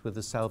parallels with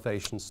the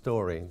salvation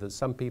story, that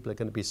some people are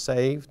going to be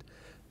saved,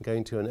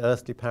 going to an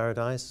earthly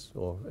paradise,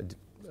 or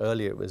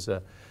earlier it was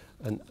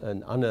an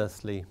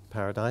unearthly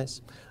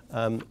paradise,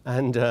 or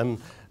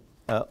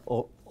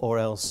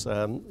else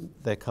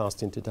they're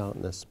cast into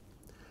darkness.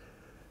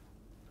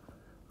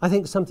 I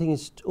think something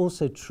is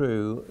also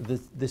true,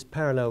 this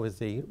parallel with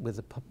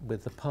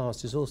the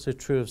past is also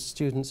true of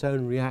students'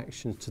 own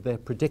reaction to their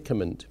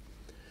predicament.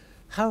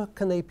 How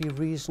can they be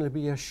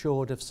reasonably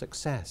assured of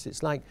success?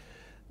 It's like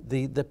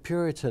the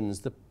Puritans,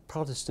 the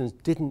Protestants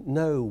didn't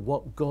know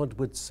what God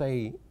would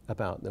say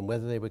about them,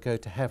 whether they would go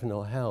to heaven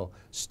or hell.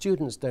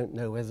 Students don't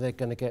know whether they're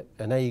going to get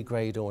an A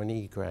grade or an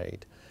E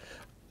grade.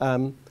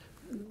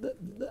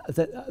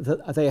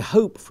 They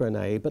hope for an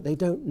A, but they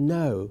don't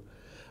know.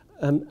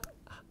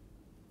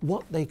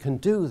 What they can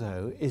do,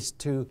 though, is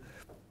to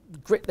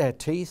grit their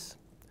teeth.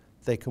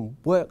 They can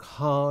work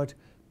hard,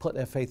 put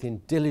their faith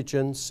in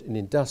diligence, in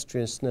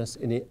industriousness,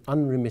 in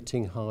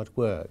unremitting hard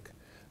work.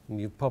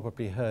 And you've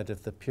probably heard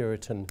of the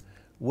Puritan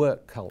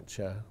work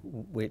culture,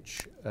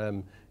 which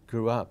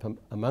grew up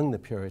among the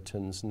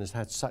Puritans and has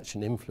had such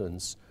an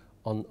influence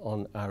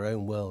on our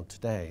own world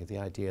today, the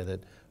idea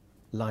that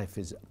life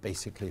is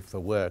basically for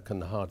work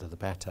and the harder the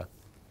better.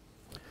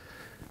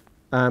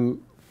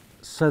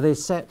 So they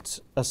set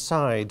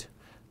aside,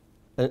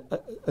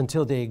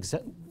 until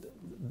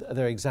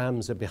their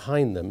exams are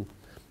behind them,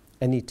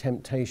 any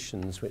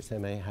temptations which they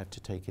may have to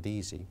take it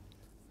easy.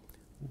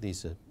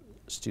 These are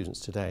students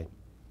today.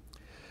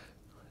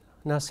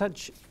 Now,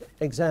 such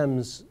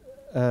exams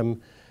are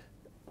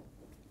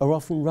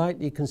often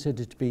rightly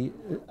considered to be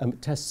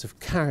tests of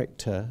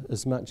character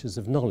as much as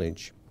of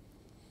knowledge.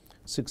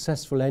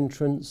 Successful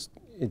entrants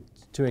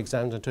to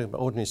exams, I'm talking about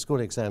ordinary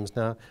school exams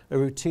now, are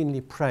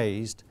routinely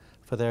praised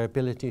for their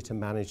ability to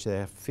manage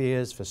their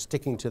fears, for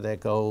sticking to their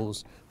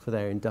goals, for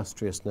their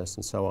industriousness,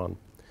 and so on.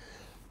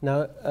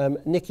 Now,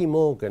 Nicky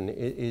Morgan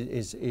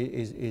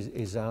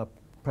is our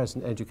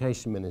present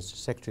Education Minister,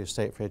 Secretary of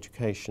State for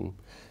Education,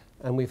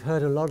 and we've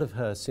heard a lot of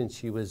her since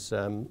she was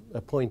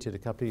appointed a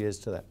couple of years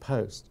to that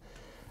post.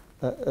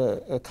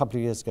 A couple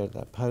of years ago to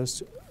that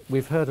post,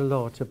 we've heard a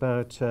lot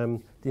about the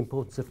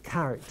importance of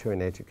character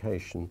in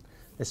education,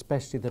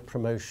 especially the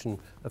promotion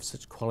of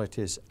such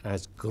qualities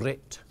as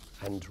grit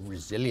and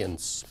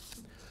resilience.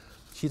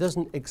 She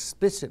doesn't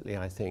explicitly,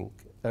 I think,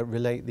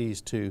 relate these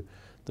to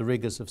the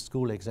rigours of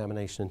school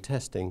examination and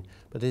testing,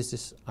 but is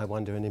this, I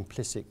wonder, an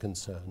implicit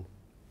concern?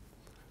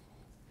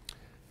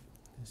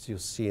 As you'll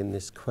see in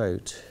this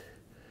quote,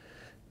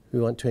 we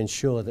want to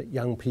ensure that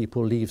young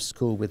people leave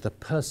school with the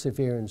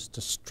perseverance to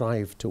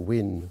strive to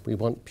win. We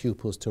want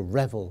pupils to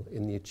revel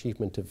in the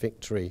achievement of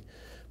victory,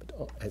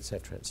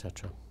 etc.,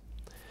 etc.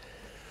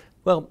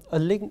 Well, a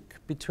link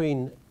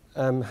between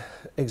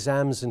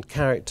exams and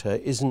character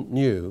isn't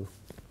new.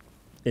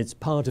 It's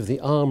part of the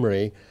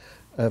armoury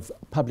of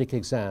public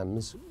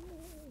exams,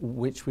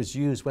 which was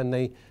used when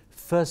they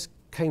first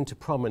came to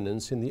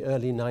prominence in the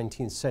early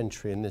 19th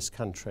century in this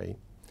country.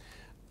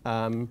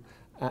 And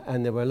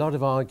there were a lot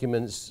of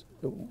arguments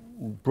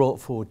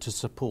brought forward to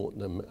support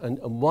them. And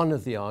one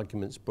of the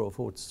arguments brought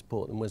forward to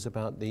support them was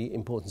about the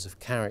importance of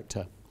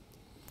character.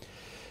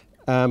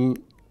 But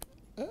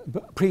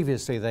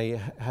previously,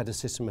 they had a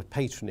system of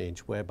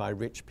patronage whereby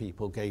rich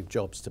people gave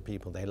jobs to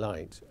people they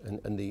liked.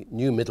 And the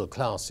new middle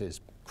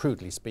classes,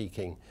 crudely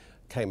speaking,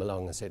 came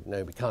along and said,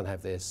 no, we can't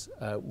have this.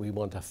 We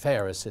want a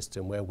fairer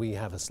system where we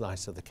have a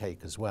slice of the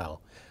cake as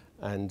well.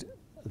 And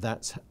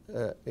that's,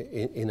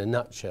 in a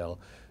nutshell,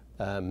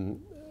 the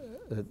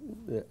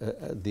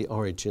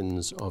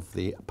origins of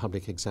the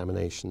public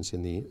examinations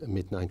in the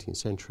mid-19th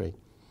century.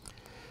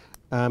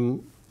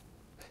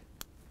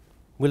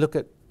 We look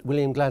at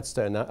William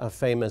Gladstone, a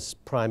famous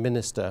Prime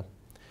Minister,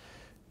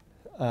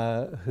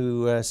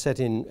 who said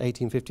in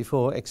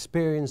 1854,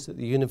 experience at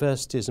the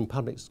universities and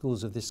public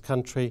schools of this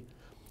country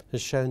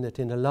has shown that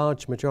in a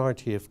large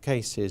majority of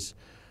cases,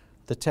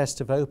 the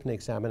test of open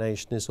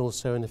examination is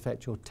also an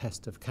effectual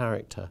test of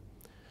character.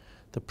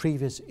 The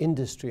previous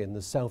industry and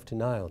the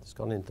self-denial that's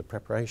gone into the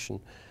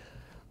preparation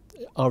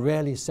are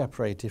rarely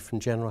separated from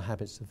general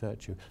habits of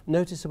virtue.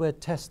 Notice the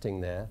word testing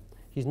there.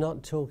 He's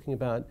not talking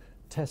about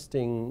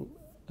testing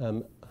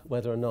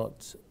whether or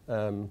not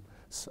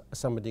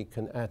somebody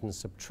can add and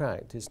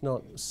subtract. It's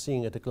not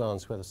seeing at a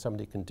glance whether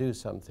somebody can do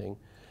something.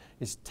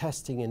 It's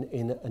testing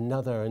in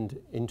another and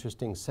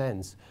interesting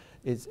sense.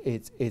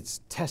 It's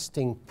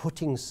testing,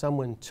 putting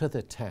someone to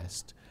the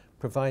test,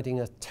 providing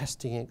a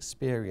testing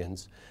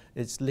experience.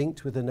 It's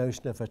linked with the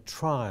notion of a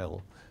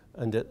trial,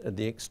 and at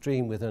the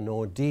extreme with an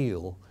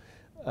ordeal.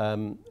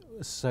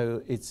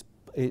 So it's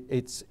a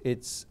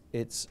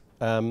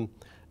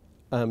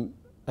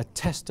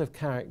test of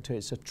character.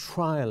 It's a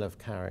trial of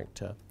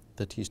character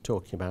that he's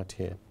talking about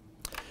here.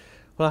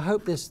 Well, I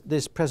hope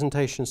this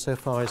presentation so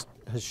far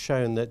has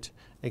shown that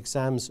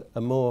exams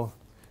are more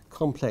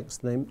complex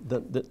than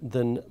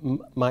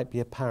might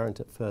be apparent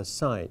at first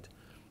sight.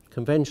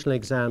 Conventional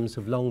exams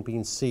have long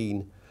been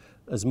seen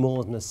as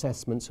more than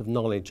assessments of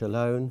knowledge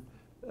alone.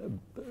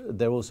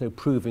 They're also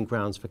proving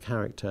grounds for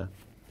character.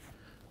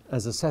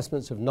 As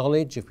assessments of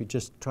knowledge, if we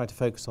just try to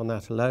focus on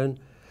that alone,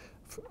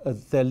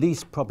 they're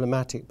least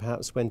problematic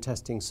perhaps when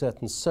testing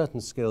certain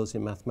skills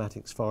in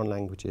mathematics, foreign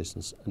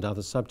languages and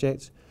other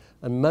subjects,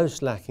 and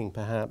most lacking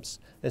perhaps,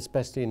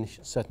 especially in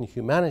certain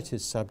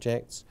humanities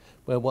subjects,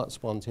 where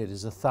what's wanted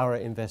is a thorough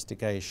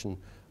investigation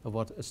of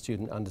what a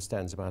student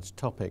understands about a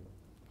topic.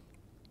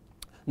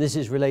 This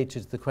is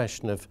related to the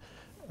question of,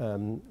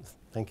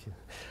 thank you,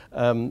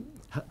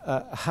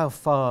 how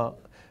far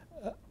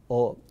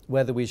or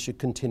whether we should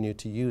continue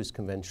to use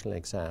conventional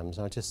exams.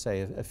 I'll just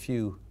say a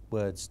few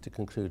words to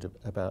conclude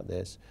about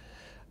this.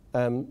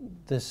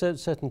 There's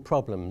certain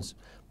problems.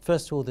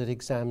 First of all, that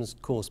exams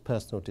cause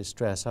personal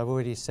distress. I've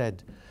already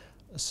said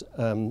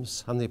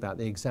something about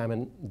the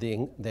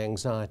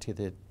anxiety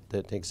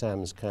that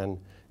exams can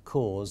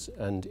cause,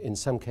 and in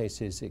some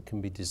cases it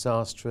can be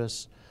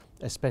disastrous,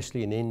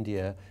 especially in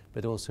India,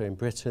 but also in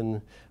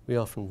Britain. We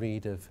often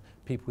read of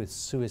people with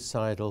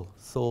suicidal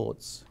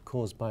thoughts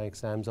caused by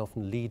exams,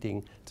 often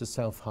leading to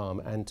self-harm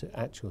and to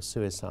actual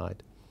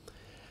suicide.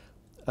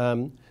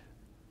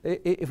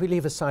 If we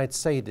leave aside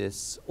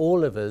sadists,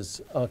 all of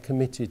us are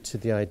committed to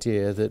the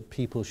idea that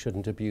people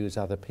shouldn't abuse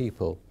other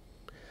people.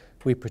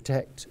 We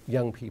protect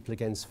young people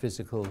against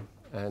physical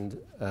and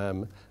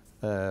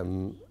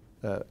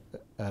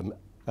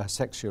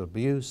sexual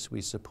abuse.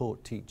 We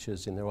support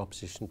teachers in their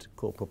opposition to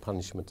corporal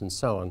punishment and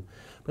so on.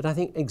 But I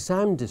think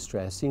exam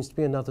distress seems to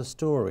be another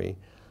story.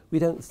 We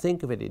don't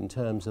think of it in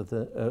terms of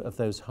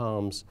those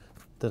harms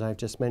that I've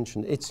just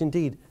mentioned. It's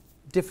indeed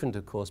different,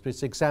 of course, but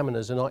its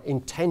examiners are not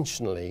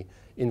intentionally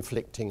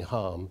inflicting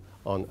harm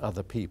on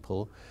other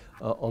people,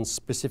 on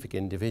specific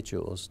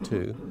individuals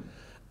too.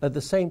 At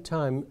the same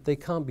time, they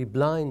can't be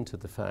blind to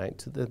the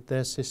fact that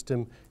their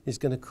system is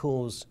going to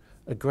cause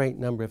a great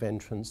number of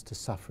entrants to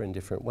suffer in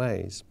different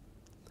ways.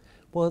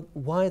 Well,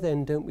 why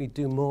then don't we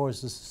do more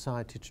as a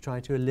society to try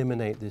to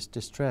eliminate this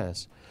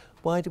distress?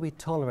 Why do we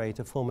tolerate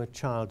a form of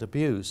child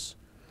abuse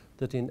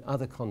that in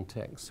other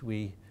contexts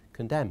we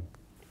condemn?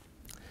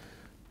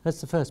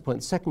 That's the first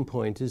point. Second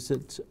point is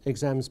that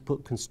exams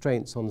put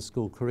constraints on the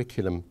school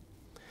curriculum.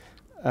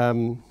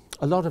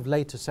 A lot of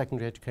later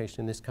secondary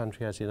education in this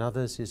country, as in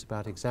others, is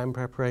about exam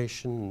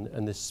preparation,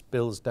 and this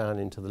spills down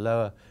into the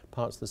lower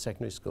parts of the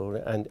secondary school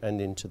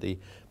and into the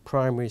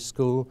primary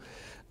school.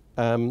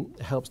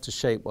 Helps to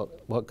shape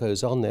what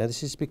goes on there.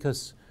 This is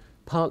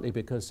partly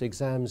because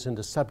exams and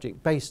a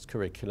subject-based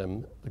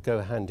curriculum go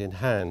hand in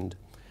hand.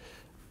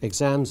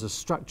 Exams are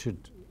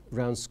structured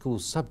around school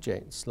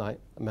subjects like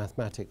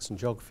mathematics and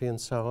geography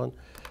and so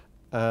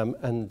on,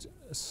 and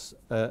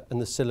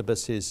the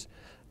syllabuses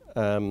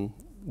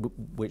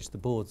which the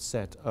board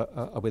set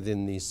are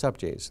within these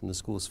subjects, and the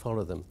schools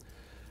follow them.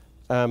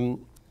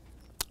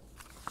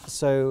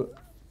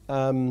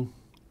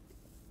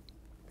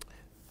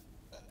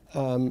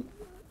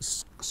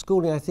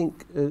 Schooling, I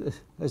think,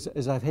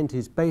 as I've hinted,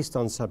 is based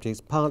on subjects,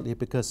 partly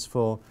because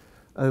for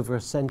over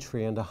a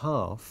century and a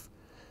half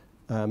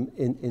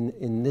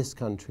in this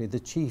country, the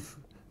chief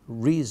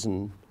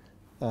reason,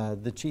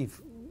 the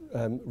chief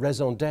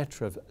raison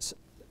d'etre of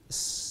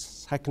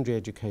secondary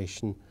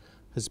education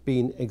has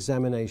been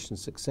examination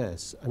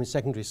success. I mean,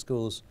 secondary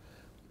schools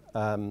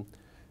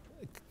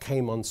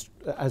came on,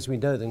 as we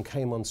know them,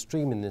 came on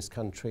stream in this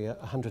country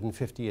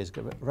 150 years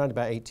ago, around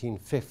about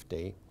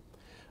 1850.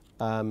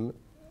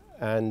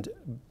 And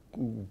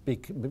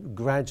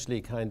gradually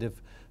kind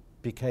of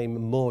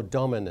became more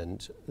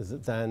dominant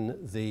than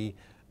the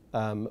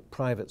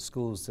private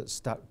schools that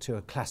stuck to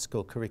a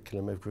classical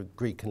curriculum of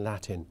Greek and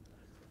Latin.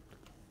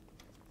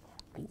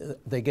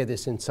 They get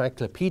this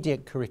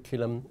encyclopedic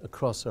curriculum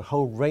across a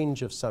whole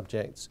range of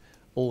subjects,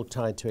 all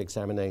tied to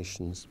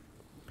examinations.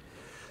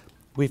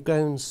 We've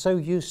grown so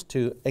used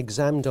to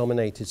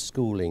exam-dominated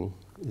schooling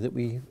that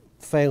we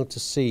fail to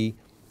see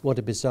what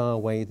a bizarre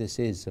way this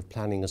is of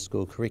planning a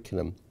school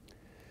curriculum.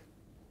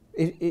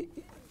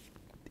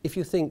 If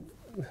you think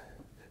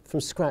from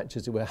scratch,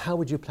 as it were, how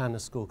would you plan a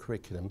school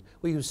curriculum?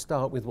 Well, you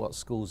start with what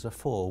schools are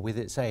for, with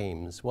its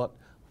aims. What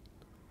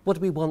do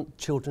we want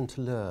children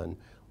to learn?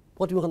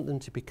 What do we want them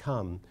to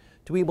become?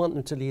 Do we want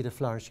them to lead a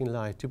flourishing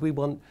life? Do we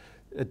want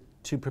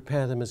to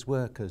prepare them as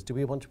workers? Do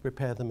we want to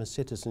prepare them as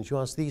citizens? You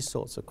ask these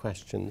sorts of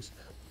questions.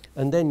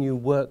 And then you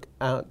work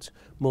out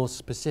more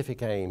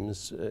specific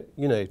aims.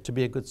 You know, to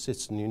be a good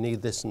citizen, you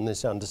need this and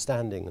this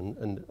understanding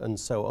and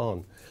so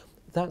on.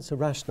 That's a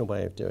rational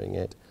way of doing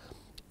it.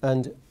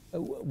 And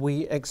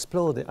we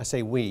explored it. I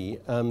say we.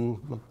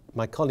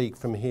 My colleague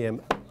from here,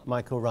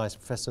 Michael Rice,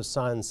 Professor of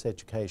Science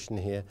Education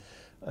here,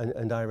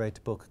 and I wrote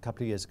a book a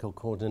couple of years ago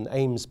called An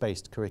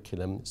Aims-Based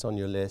Curriculum. It's on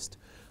your list.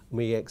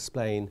 We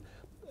explain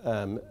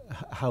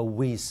how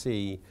we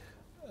see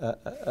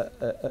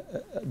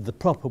the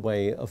proper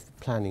way of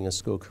planning a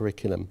school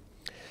curriculum.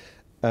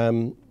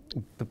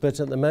 But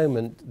at the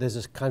moment, there's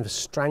a kind of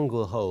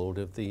stranglehold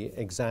of the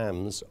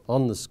exams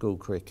on the school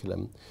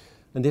curriculum.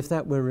 And if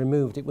that were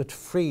removed, it would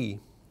free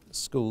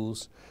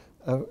schools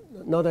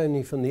not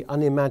only from the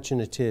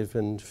unimaginative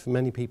and, for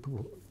many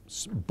people,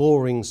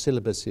 boring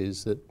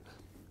syllabuses that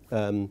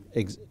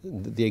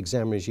the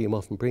exam regime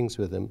often brings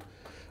with them,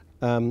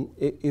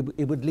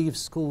 it would leave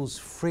schools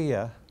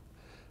freer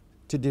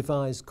to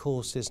devise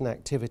courses and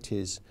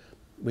activities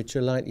which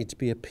are likely to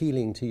be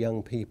appealing to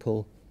young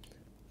people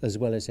as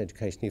well as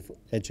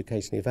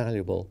educationally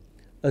valuable,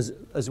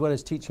 as well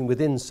as teaching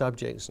within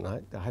subjects. And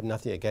I have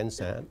nothing against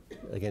that,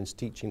 against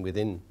teaching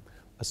within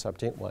a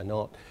subject, why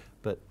not?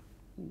 But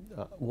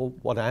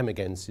what I am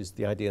against is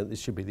the idea that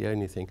this should be the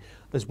only thing.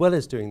 As well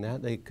as doing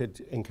that, they could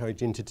encourage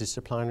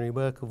interdisciplinary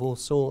work of all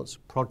sorts,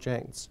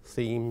 projects,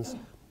 themes,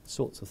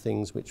 sorts of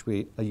things which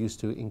we are used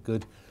to in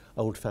good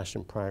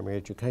old-fashioned primary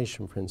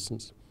education, for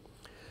instance.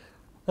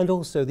 And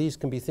also these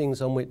can be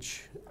things on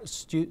which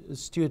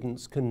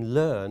students can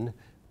learn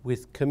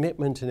with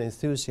commitment and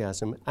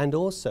enthusiasm, and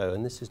also,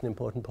 and this is an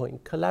important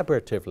point,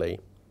 collaboratively.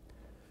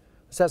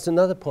 So that's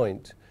another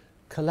point,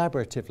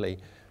 collaboratively,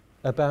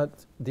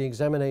 about the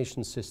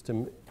examination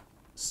system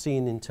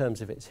seen in terms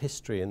of its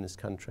history in this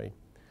country.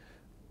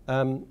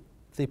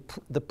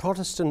 The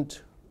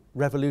Protestant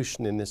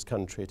Revolution in this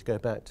country, to go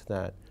back to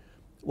that,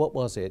 what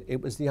was it?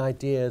 It was the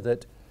idea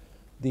that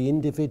the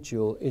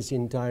individual is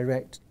in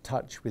direct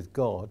touch with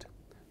God.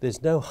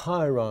 There's no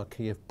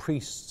hierarchy of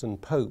priests and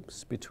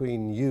popes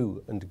between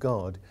you and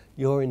God.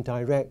 You're in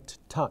direct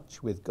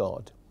touch with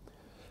God.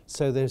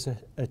 So there's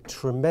a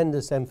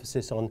tremendous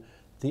emphasis on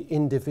the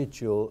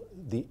individual,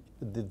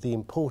 the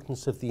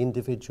importance of the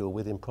individual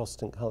within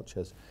Protestant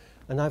cultures.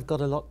 And I've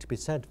got a lot to be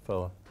said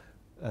for,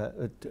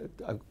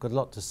 I've got a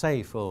lot to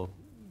say for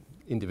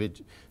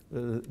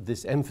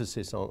this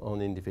emphasis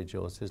on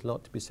individuals. There's a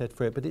lot to be said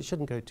for it, but it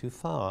shouldn't go too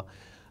far.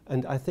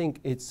 And I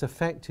think it's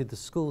affected the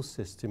school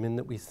system in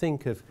that we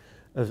think of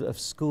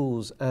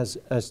schools as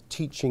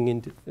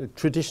teaching.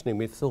 Traditionally,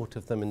 we've thought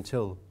of them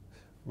until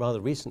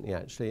rather recently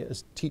actually,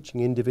 as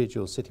teaching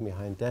individuals sitting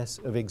behind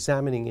desks, of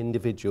examining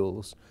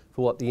individuals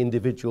for what the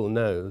individual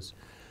knows.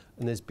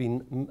 And there's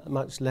been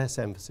much less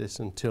emphasis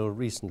until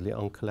recently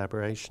on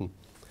collaboration.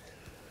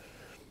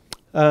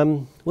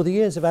 Well, the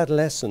years of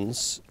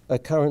adolescence are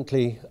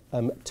currently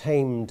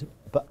tamed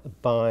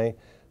by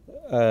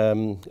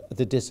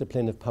the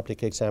discipline of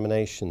public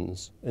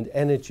examinations, and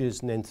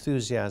energies and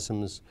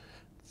enthusiasms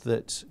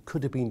that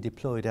could have been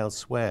deployed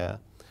elsewhere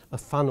are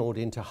funneled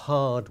into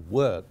hard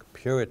work,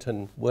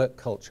 Puritan work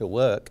culture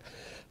work,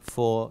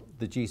 for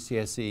the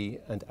GCSE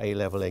and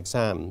A-level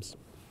exams.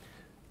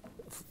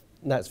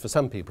 That's for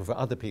some people. For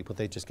other people,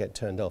 they just get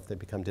turned off. They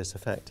become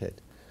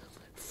disaffected.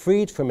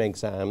 Freed from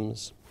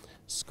exams,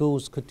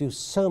 schools could do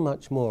so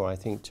much more, I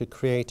think, to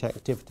create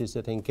activities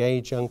that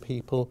engage young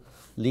people,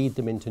 lead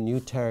them into new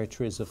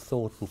territories of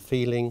thought and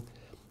feeling,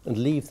 and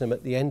leave them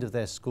at the end of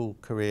their school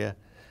career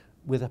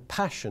with a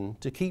passion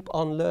to keep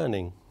on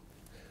learning.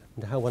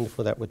 And how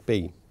wonderful that would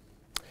be.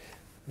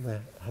 I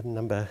have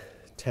number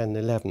 10,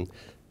 11.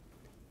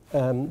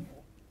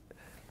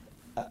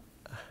 I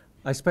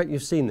expect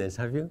you've seen this,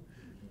 have you?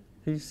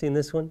 Have you seen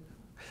this one?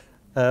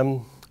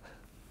 Well,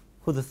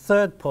 the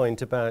third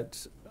point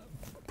about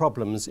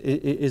problems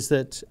is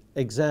that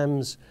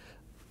exams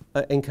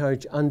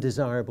encourage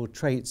undesirable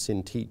traits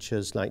in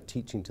teachers, like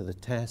teaching to the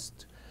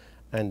test,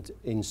 and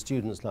in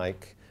students,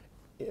 like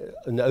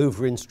an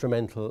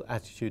over-instrumental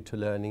attitude to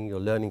learning. You're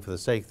learning for the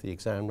sake of the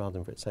exam rather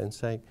than for its own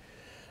sake.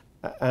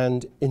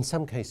 And in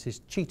some cases,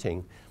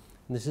 cheating.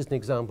 And this is an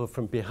example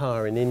from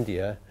Bihar in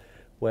India,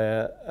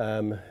 where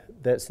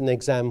there's an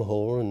exam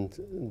hall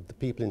and the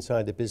people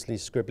inside are busily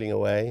scribbling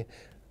away,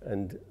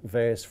 and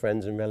various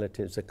friends and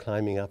relatives are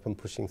climbing up and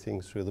pushing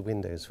things through the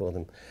windows for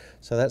them.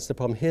 So that's the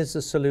problem. Here's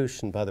the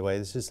solution, by the way.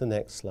 This is the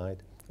next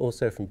slide,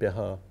 also from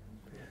Bihar.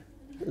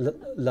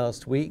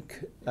 Last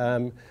week,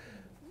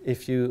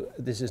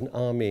 this is an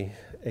army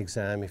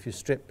exam. If you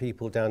strip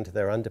people down to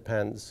their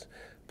underpants,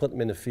 put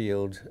them in a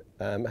field,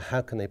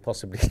 how can they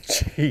possibly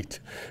cheat?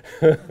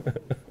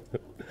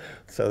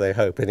 So they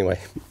hope, anyway.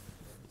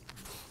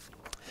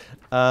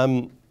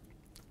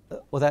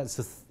 Well, that's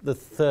the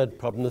third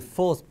problem. The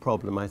fourth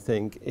problem, I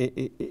think,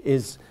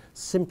 is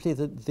simply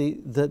that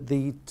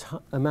the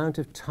amount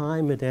of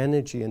time and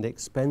energy and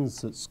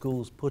expense that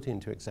schools put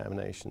into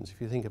examinations,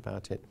 if you think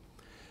about it.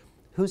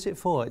 Who's it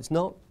for? It's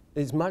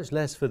much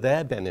less for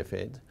their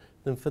benefit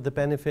than for the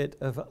benefit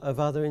of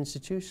other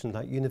institutions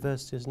like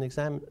universities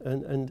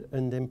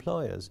and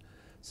employers.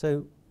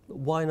 So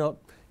why not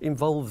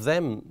involve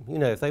them? You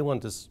know, if they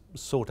want to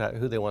sort out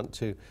who they want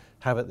to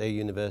have at their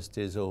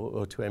universities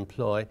or to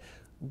employ,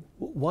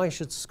 why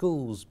should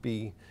schools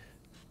be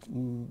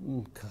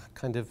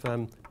kind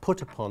of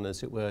put upon,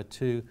 as it were,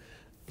 to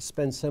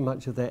spend so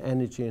much of their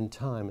energy and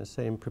time, as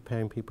say, in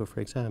preparing people for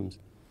exams?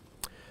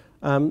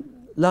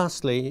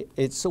 Lastly,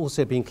 it's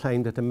also been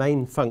claimed that a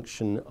main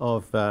function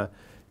of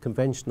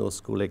conventional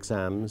school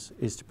exams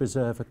is to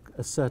preserve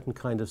a certain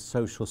kind of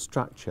social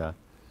structure,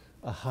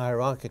 a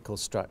hierarchical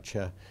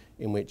structure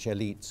in which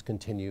elites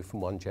continue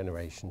from one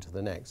generation to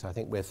the next. I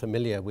think we're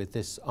familiar with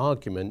this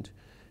argument,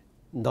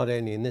 not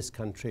only in this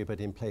country, but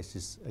in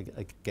places,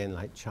 again,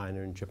 like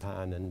China and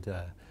Japan and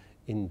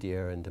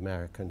India and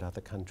America and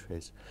other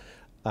countries.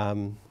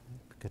 We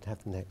could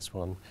have the next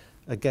one.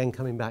 Again,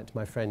 coming back to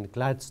my friend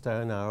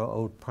Gladstone, our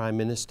old Prime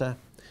Minister,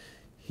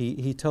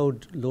 he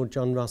told Lord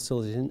John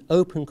Russell that in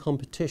open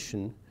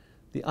competition,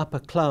 the upper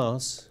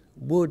class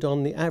would,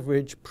 on the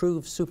average,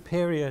 prove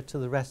superior to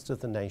the rest of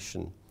the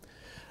nation,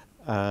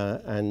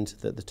 and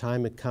that the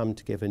time had come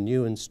to give a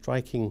new and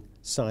striking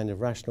sign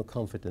of rational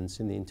confidence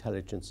in the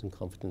intelligence and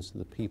confidence of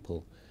the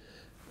people.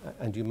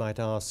 And you might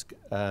ask,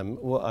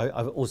 well,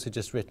 I've also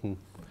just written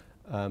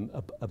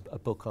a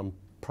book on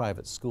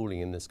private schooling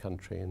in this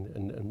country,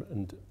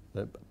 and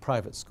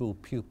private school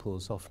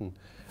pupils often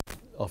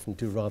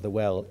do rather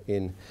well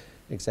in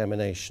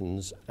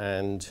examinations,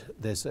 and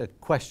there's a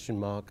question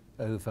mark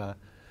over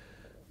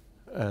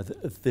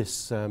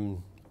this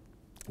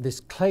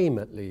claim,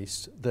 at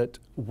least, that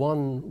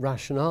one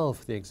rationale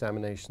for the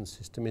examination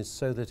system is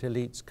so that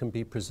elites can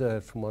be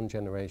preserved from one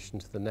generation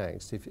to the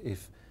next.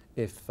 If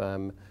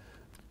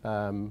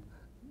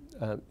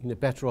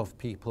better off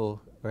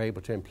people are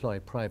able to employ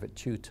private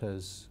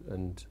tutors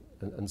and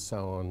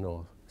so on,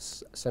 or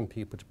send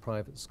people to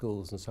private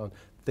schools and so on,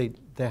 they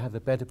have a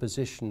better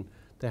position.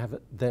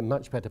 They're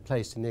much better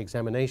placed in the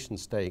examination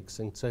stakes,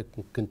 and so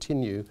can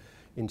continue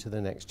into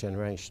the next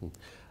generation.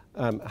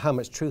 How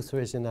much truth there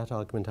is in that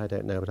argument, I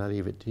don't know, but I'll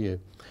leave it to you.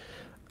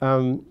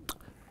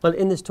 Well,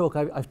 in this talk,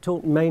 I've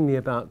talked mainly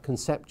about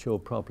conceptual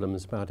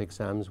problems about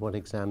exams, what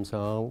exams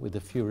are, with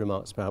a few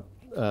remarks about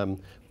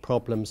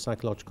problems,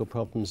 psychological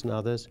problems and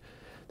others.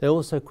 There are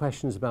also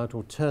questions about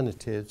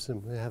alternatives,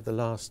 and we have the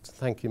last,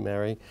 thank you,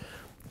 Mary,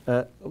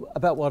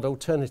 about what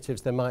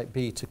alternatives there might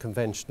be to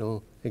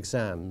conventional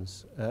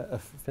exams. For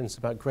instance,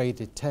 about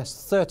graded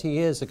tests. 30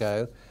 years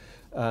ago,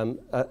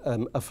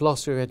 a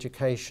philosopher of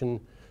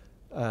education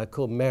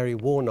called Mary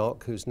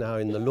Warnock, who's now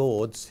in the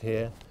Lords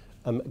here,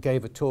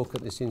 gave a talk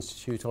at this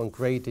institute on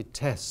graded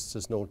tests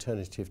as an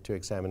alternative to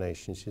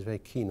examination. She was very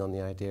keen on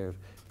the idea of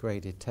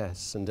graded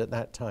tests, and at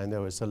that time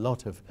there was a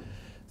lot of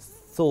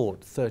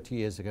thought 30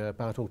 years ago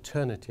about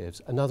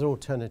alternatives. Another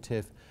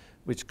alternative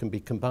which can be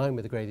combined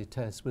with a graded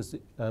test was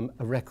a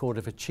record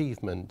of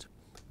achievement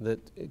that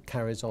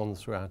carries on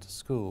throughout a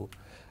school.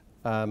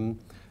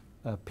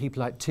 People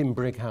like Tim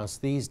Brighouse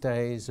these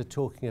days are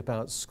talking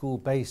about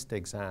school-based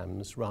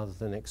exams rather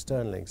than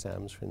external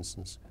exams, for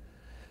instance.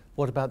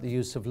 What about the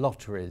use of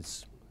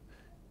lotteries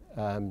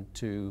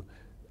to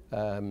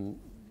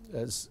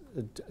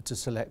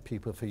select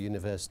people for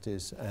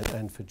universities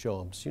and for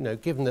jobs? You know,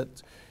 given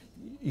that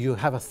you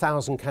have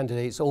 1,000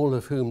 candidates, all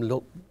of whom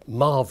look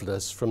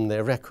marvellous from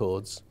their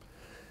records,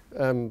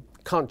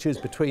 can't choose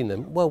between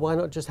them. Well, why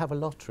not just have a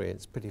lottery?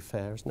 It's pretty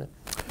fair, isn't it?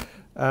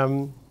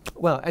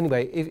 Well,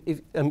 anyway,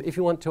 if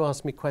you want to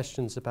ask me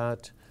questions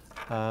about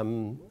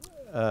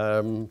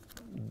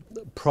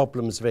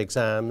problems of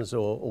exams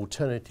or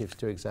alternatives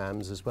to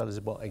exams, as well as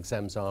what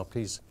exams are,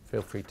 please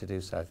feel free to do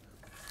so.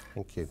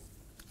 Thank you.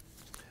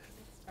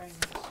 Thanks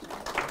very much.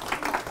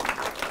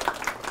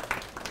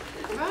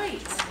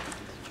 Right.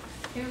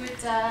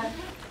 Who'd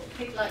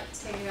like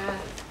to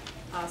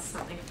ask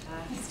something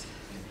first?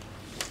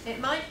 It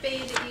might be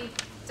that you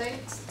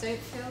don't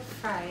feel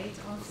afraid.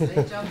 Honestly,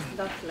 John's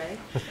lovely.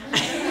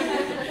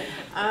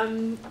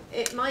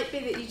 It might be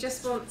that you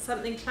just want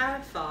something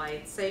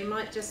clarified. So you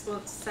might just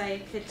want to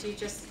say, could you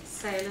just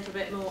say a little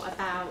bit more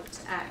about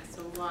X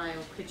or Y,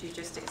 or could you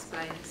just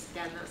explain this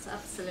again? That's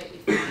absolutely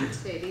fine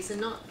too. These are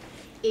not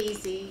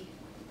easy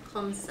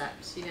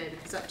concepts, you know,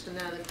 because up to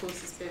now the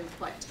course has been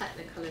quite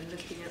technical in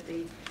looking at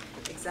the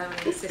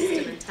examining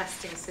system and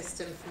testing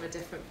system from a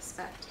different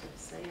perspective.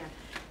 So yeah,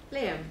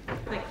 Liam,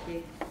 thank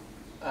you.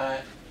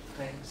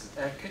 Thanks.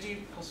 Could you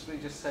possibly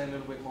just say a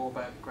little bit more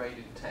about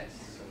graded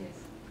tests and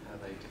how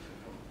they differ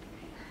from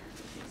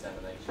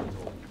examinations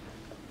or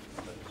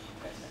other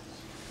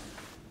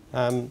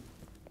tests?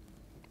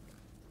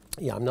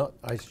 Yeah, I'm not.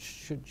 I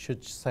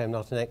should say I'm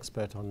not an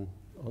expert on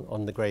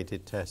the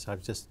graded tests.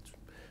 I've just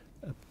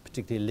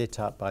particularly lit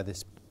up by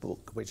this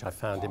book, which I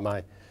found in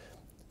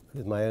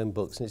with my own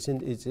books,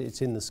 and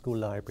it's in the school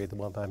library, the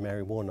one by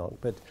Mary Warnock.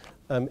 But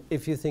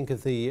if you think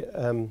of the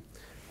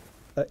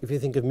if you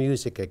think of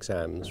music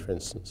exams, for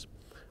instance,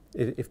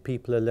 if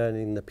people are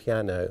learning the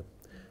piano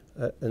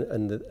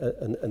and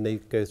they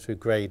go through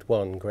grade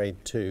 1,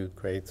 grade 2,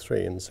 grade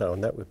 3, and so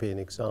on, that would be an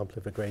example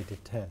of a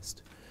graded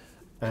test.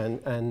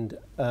 And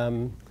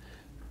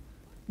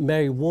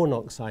Mary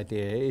Warnock's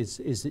idea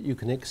is that you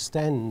can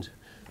extend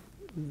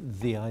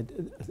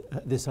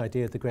this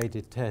idea of the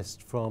graded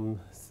test from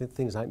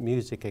things like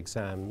music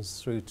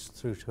exams through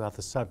to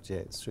other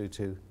subjects, through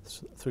to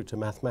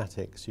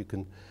mathematics. You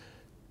can,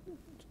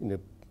 you know,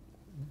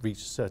 reach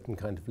a certain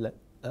kind of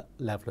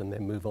level and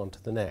then move on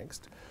to the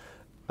next.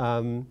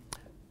 How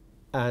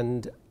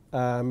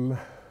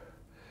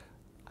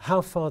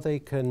far they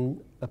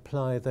can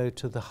apply, though,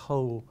 to the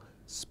whole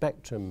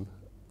spectrum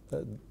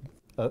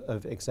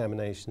of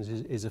examinations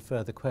is a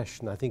further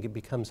question. I think it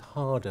becomes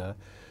harder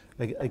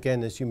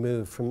again as you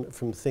move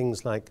from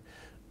things like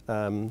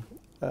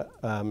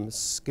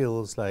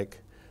skills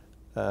like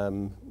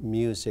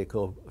music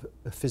or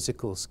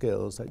physical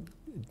skills, like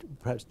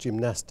perhaps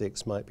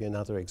gymnastics might be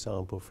another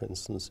example, for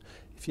instance.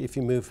 If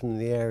you move from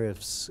the area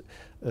of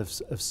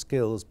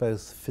skills,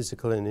 both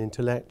physical and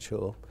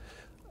intellectual,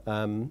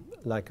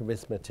 like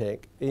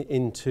arithmetic,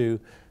 into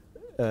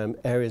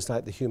areas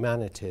like the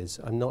humanities,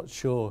 I'm not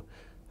sure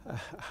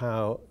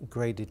how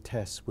graded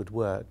tests would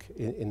work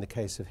in the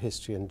case of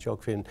history and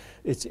geography. And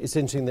it's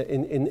interesting that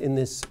in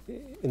this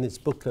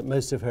booklet,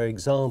 most of her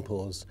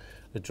examples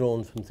are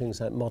drawn from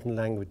things like modern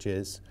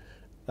languages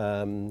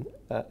and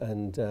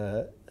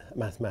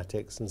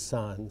mathematics and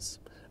science,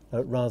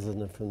 rather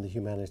than from the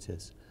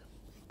humanities.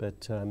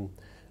 But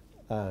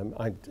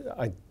I'd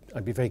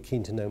be very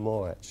keen to know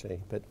more, actually.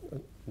 But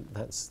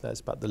that's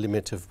about the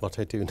limit of what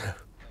I do know.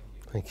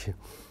 Thank you.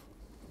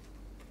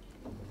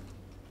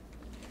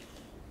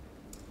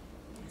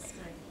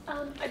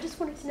 I just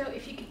wanted to know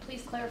if you could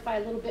please clarify a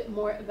little bit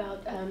more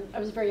about, I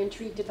was very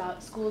intrigued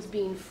about schools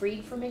being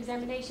freed from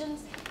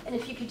examinations, and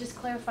if you could just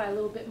clarify a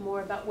little bit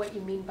more about what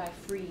you mean by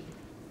freed.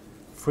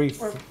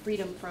 Or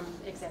freedom from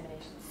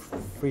examinations.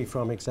 Free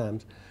from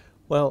exams.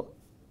 Well,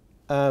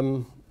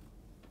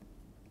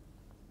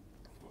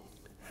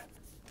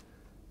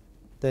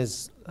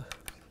 there's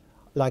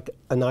like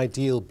an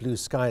ideal blue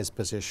skies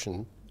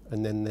position,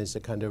 and then there's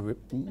a kind of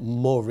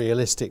more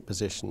realistic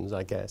positions,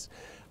 I guess.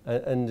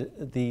 And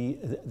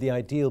the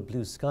ideal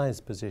blue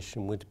skies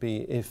position would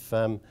be if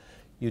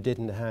you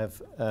didn't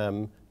have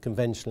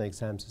conventional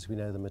exams as we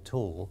know them at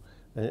all,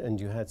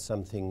 and you had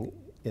something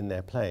in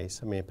their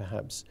place. I mean,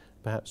 perhaps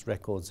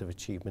records of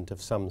achievement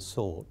of some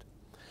sort,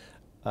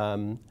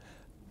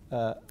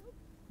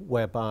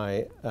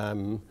 whereby I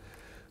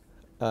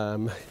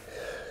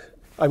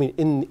mean,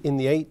 in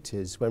the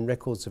 80s, when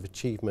records of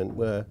achievement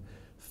were,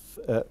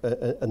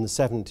 and the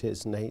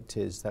 70s and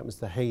 80s, that was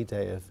the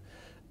heyday of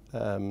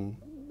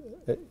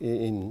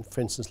in,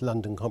 for instance,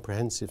 London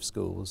comprehensive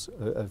schools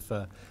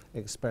of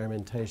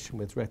experimentation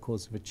with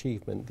records of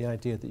achievement, the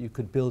idea that you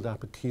could build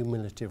up a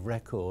cumulative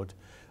record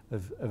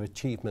of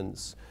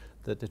achievements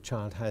that the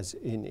child has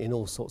in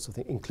all sorts of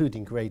things,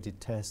 including graded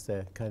tests,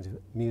 their kind of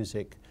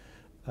music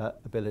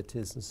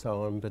abilities and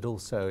so on, but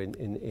also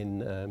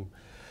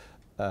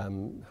I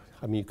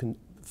mean, you can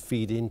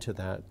feed into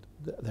that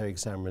their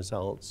exam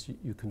results.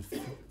 You can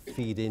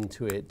feed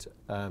into it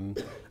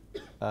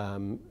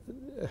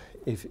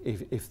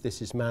if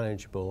this is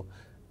manageable,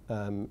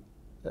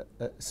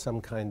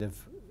 some kind of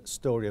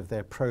story of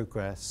their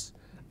progress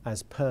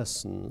as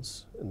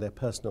persons and their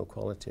personal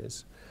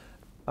qualities.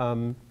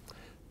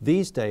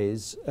 These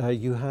days,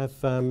 you have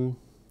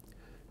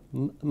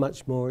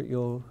much more at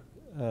your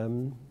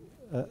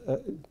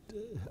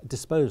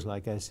disposal, I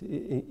guess,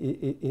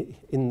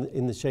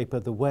 in the shape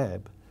of the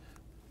web,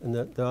 and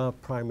there are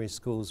primary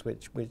schools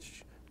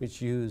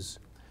which use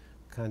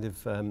kind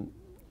of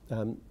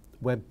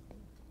web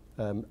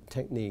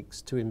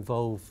techniques to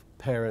involve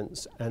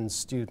parents and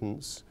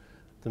students,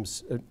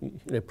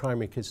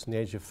 primary kids from the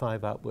age of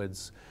 5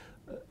 upwards,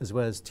 as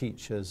well as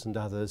teachers and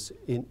others,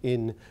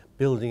 in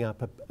building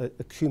up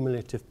a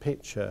cumulative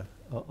picture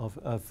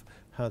of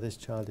how this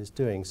child is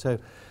doing. So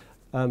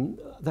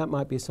that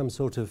might be some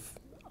sort of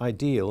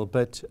ideal,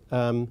 but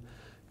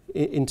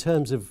in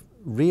terms of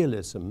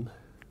realism,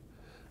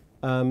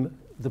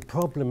 the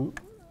problem,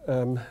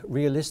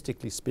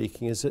 realistically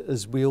speaking, is that,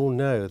 as we all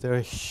know, there are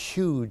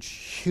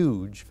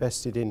huge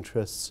vested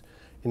interests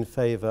in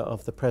favour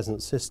of the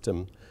present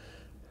system.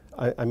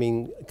 I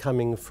mean,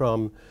 coming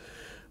from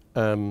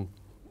the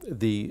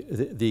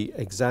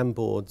exam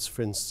boards,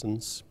 for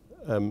instance,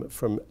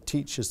 from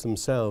teachers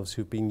themselves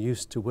who've been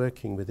used to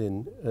working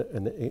within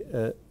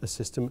a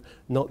system,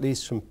 not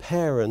least from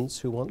parents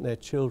who want their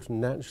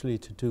children naturally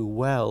to do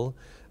well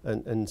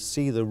and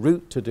see the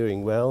route to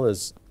doing well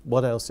as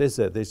what else is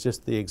there? There's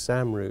just the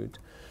exam route.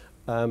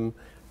 To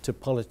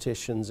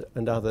politicians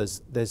and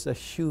others, there's a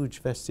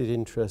huge vested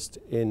interest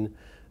in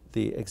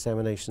the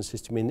examination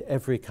system in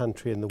every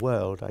country in the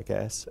world, I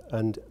guess,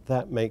 and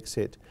that makes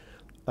it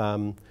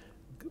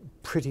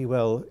pretty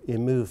well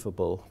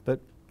immovable.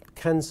 But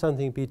can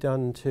something be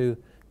done to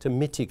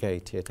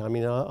mitigate it? I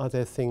mean, are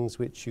there things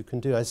which you can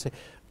do? I say,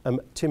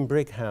 Tim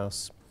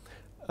Brighouse,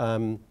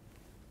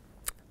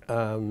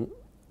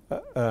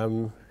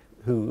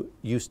 who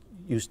used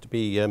to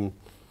be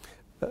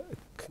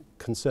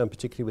concerned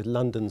particularly with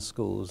London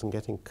schools and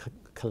getting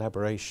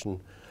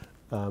collaboration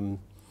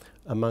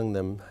among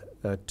them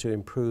to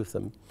improve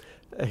them.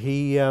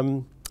 He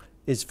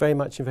is very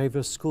much in favour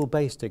of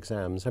school-based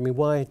exams. I mean,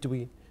 why do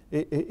we,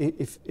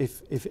 if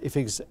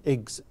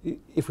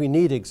we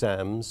need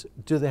exams,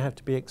 do they have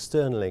to be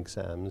external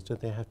exams? Do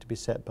they have to be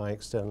set by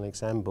external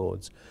exam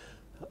boards?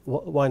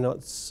 Why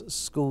not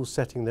schools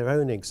setting their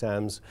own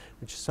exams,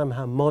 which are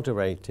somehow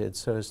moderated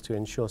so as to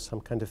ensure some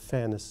kind of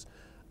fairness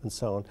and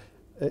so on?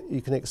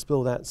 You can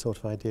explore that sort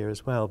of idea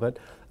as well, but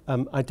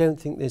I don't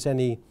think there's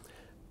any.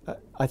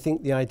 I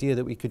think the idea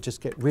that we could just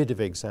get rid of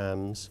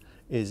exams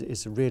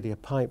is really a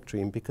pipe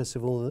dream because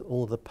of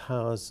all the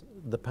power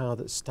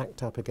that's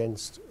stacked up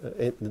against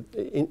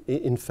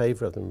in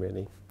favour of them,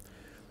 really.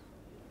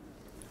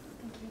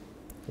 Thank you.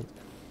 Thank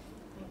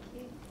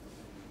you.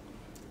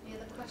 Any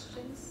other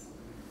questions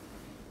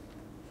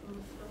from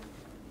the floor?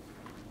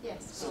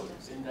 Yes. So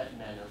in that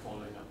manner,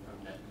 following up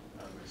from that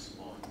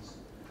response,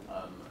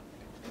 I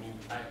mean,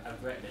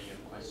 I've read that your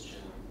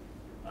question,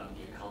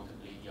 the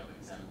accountability of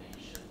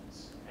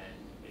examinations and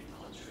it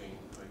constraining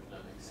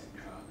curriculum, etc.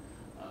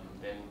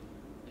 Then,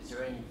 is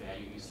there any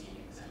value you see in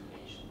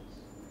examinations?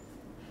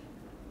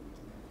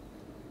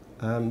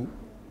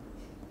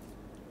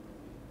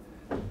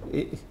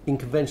 In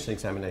conventional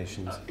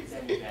examinations? Is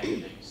there any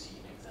value that you see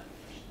in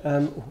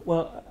examinations?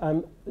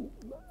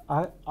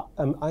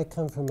 I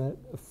come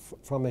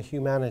from a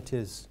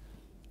humanities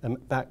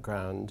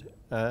background,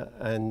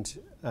 and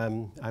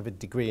I have a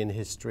degree in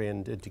history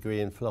and a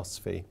degree in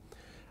philosophy,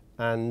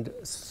 and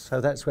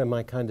so that's where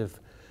my kind of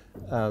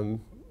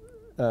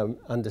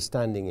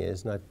understanding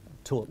is, and I've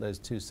taught those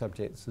two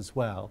subjects as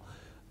well.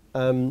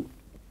 And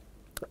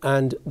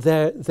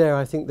there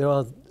I think there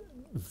are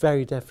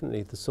very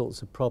definitely the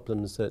sorts of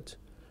problems that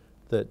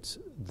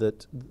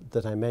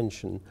I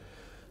mention.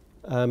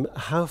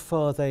 How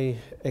far they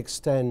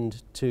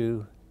extend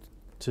to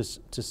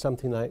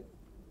something like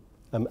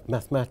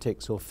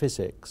mathematics or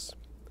physics,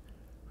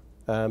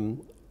 I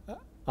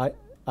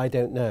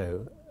don't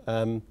know.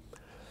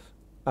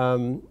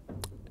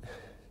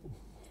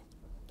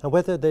 Now,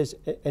 whether there's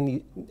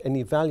any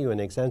value in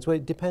exams, well,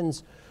 it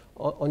depends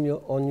on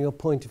your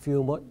point of view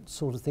and what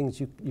sort of things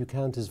you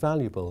count as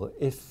valuable.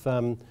 If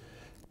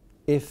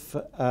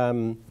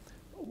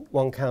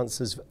one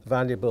counts as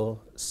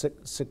valuable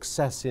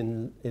success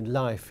in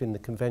life in the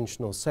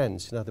conventional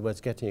sense, in other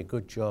words, getting a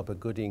good job, a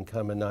good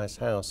income, a nice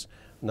house,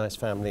 a nice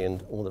family,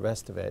 and all the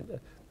rest of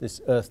it, this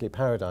earthly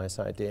paradise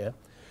idea,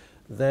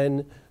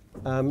 then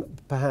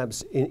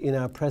perhaps in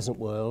our present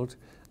world,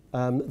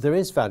 there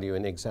is value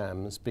in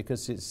exams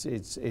because it's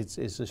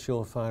a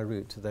surefire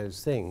route to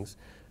those things.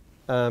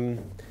 You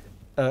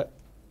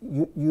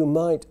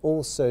might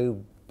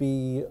also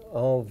be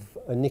of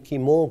a Nicky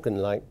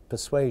Morgan-like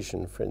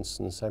persuasion, for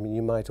instance. I mean,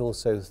 you might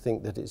also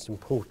think that it's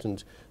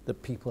important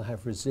that people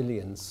have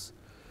resilience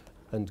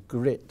and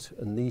grit,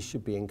 and these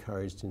should be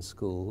encouraged in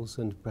schools,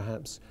 and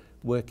perhaps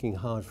working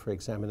hard for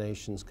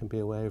examinations can be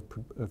a way of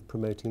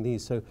promoting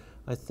these. So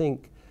I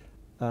think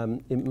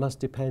it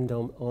must depend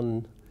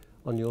on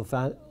your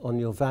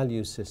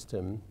value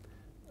system,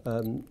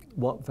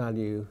 what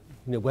value,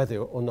 whether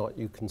or not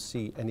you can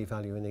see any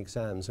value in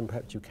exams, and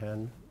perhaps you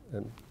can,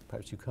 and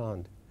perhaps you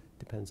can't.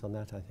 Depends on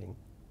that, I think.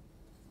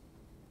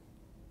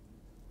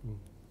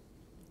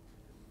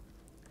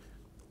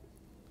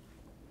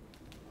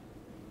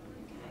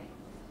 Okay,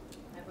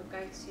 I will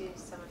go to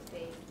some of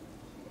the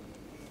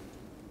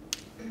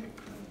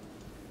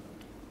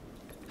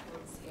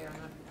ones here.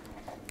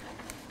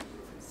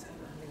 So I'm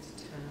going to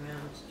turn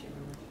around. Do you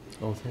want to?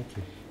 Oh, thank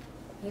you.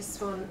 This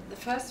one, the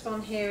first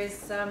one here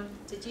is,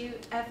 did you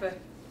ever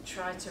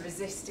try to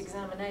resist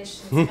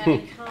examinations of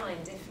any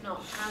kind? If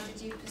not, how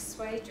did you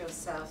persuade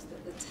yourself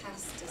that the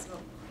test does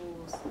not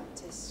cause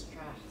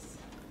distress?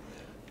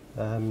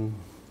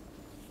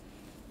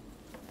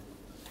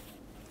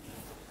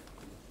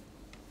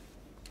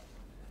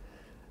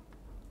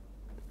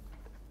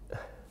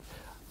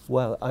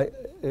 Well,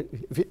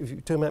 if you're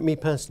talking about me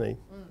personally,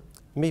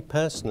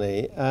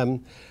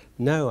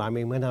 no, I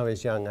mean, when I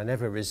was young, I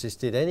never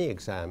resisted any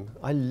exam.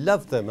 I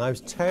loved them. I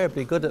was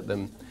terribly good at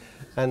them.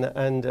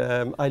 And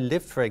I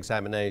lived for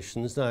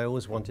examinations, and I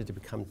always wanted to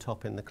become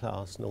top in the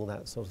class and all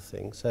that sort of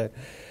thing. So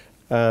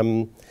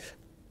I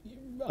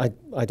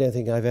don't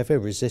think I've ever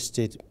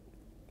resisted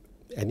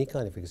any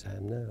kind of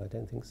exam. No, I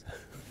don't think so.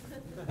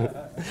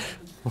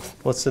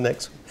 What's the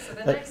next one? So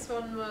the next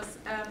one was,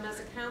 as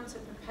a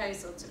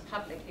counter-proposal to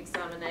public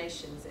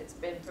examinations, it's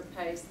been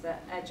proposed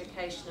that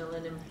educational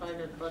and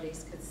employment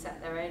bodies could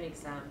set their own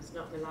exams,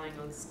 not relying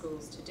on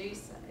schools to do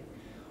so.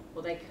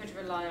 Or they could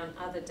rely on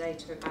other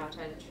data about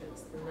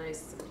entrance than those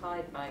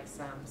supplied by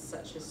exams,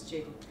 such as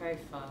student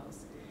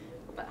profiles.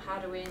 But how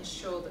do we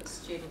ensure that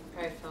student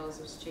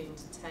profiles of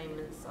student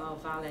attainments are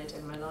valid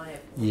and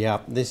reliable? Yeah,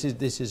 this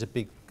is a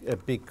big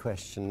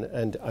question,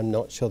 and I'm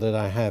not sure that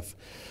I have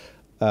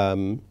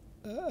a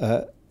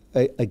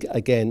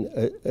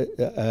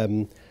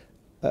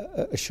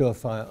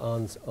surefire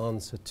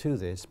answer to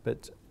this.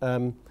 But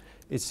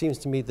it seems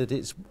to me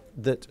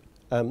that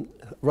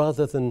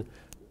rather than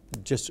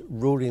just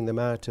ruling them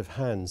out of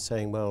hand,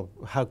 saying, well,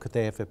 how could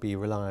they ever be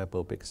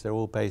reliable? Because they're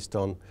all based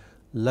on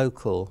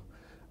local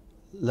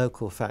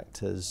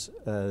factors,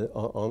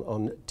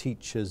 on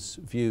teachers'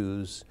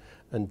 views,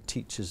 and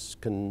teachers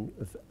can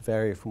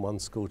vary from one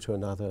school to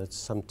another.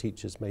 Some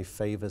teachers may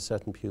favour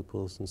certain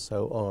pupils and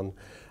so on.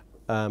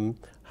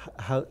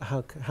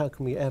 How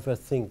can we ever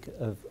think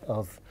of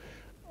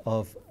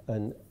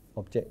an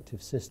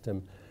objective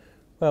system?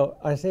 Well,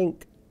 I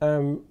think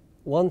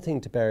one thing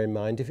to bear in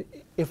mind,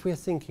 if we're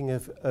thinking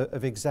of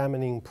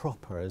examining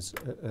proper, as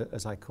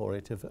I call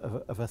it,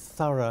 of a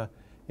thorough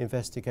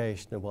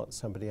investigation of what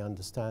somebody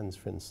understands,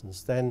 for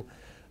instance, then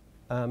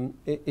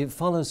it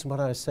follows from what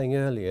I was saying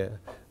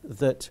earlier,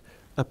 that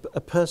a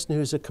person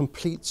who's a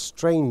complete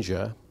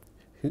stranger,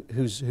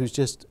 who's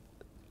just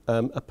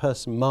a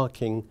person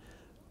marking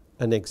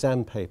an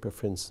exam paper,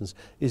 for instance,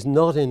 is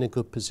not in a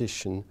good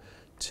position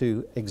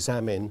to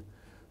examine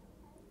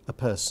a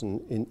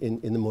person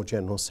in the more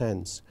general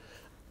sense,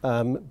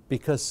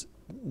 because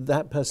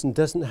that person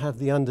doesn't have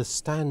the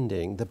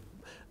understanding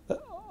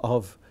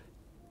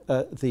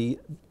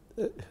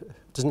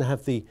doesn't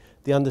have the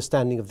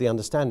understanding of the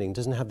understanding,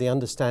 doesn't have the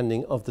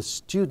understanding of the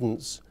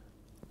student's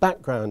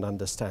background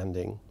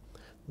understanding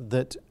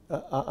that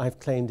I've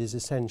claimed is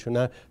essential.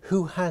 Now,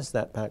 who has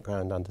that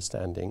background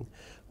understanding?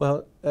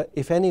 Well,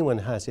 if anyone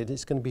has it,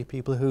 it's going to be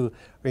people who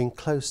are in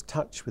close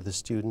touch with the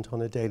student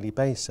on a daily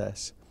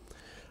basis.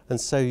 And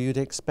so you'd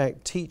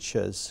expect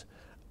teachers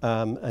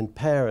and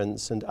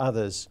parents and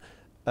others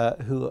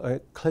who are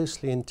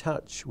closely in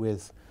touch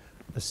with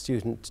a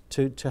student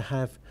to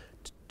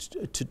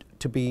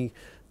be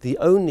the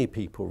only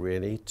people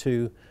really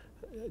to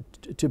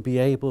be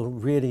able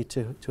really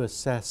to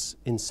assess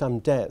in some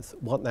depth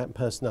what that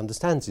person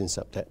understands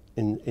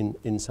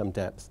in some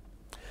depth.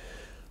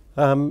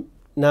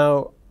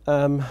 Now,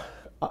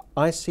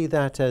 I see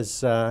that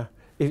as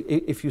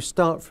if you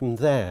start from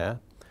there,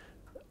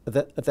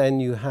 then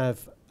you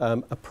have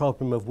a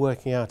problem of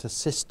working out a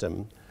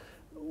system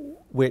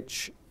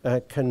which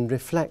can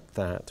reflect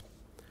that.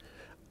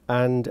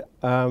 And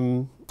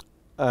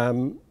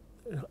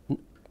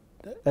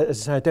as I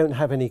say, I don't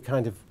have any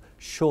kind of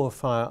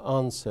surefire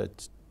answer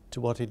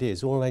to what it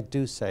is. All I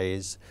do say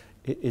is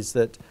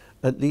that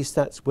at least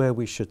that's where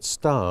we should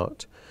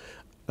start.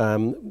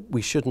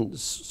 We shouldn't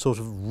sort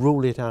of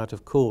rule it out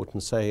of court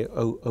and say,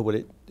 oh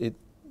well,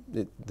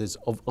 there's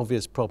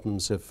obvious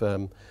problems of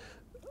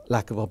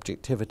lack of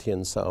objectivity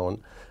and so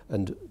on,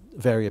 and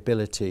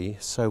variability,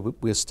 so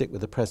we'll stick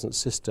with the present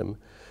system.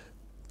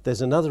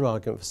 there's another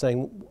argument for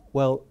saying,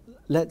 well,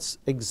 let's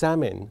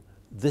examine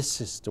this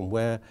system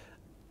where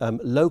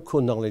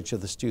local knowledge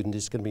of the student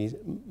is going to be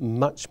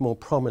much more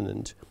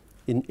prominent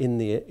in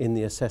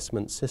the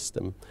assessment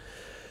system.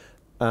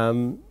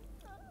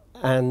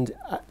 And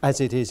as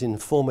it is in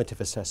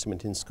formative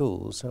assessment in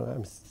schools, so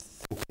I'm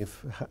thinking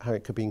of how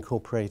it could be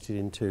incorporated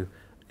into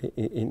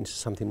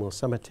something more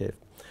summative.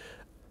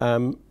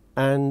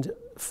 And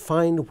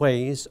find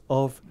ways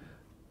of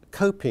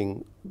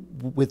coping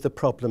with the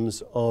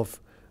problems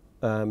of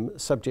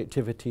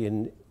subjectivity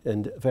and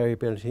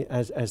variability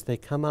as they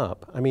come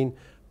up. I mean,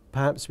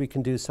 perhaps we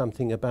can do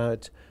something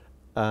about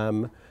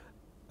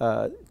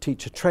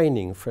teacher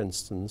training, for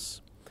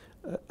instance,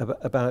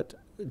 about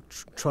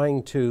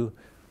trying to,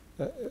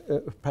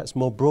 perhaps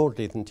more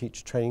broadly than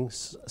teacher training,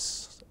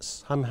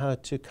 somehow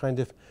to kind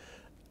of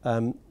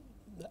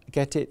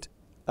get it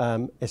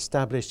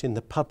established in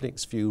the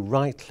public's view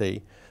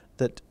rightly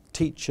that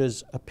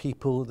teachers are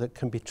people that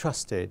can be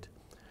trusted,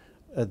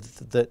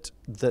 that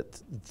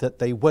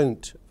they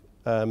won't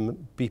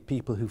be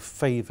people who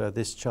favour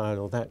this child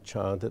or that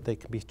child, that they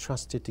can be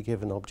trusted to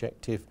give an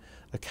objective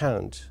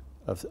account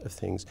of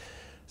things.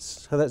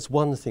 So that's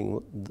one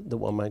thing that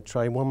one might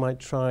try. One might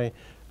try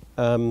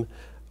some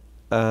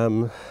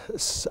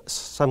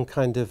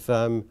kind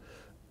of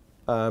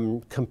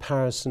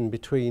comparison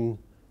between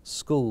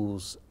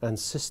schools and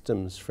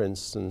systems, for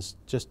instance,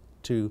 just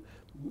to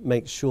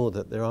make sure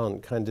that there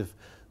aren't kind of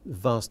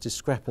vast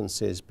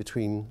discrepancies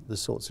between the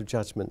sorts of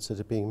judgments that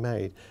are being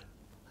made.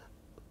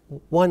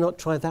 Why not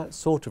try that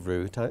sort of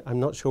route? I'm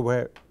not sure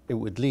where it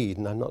would lead,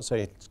 and I'm not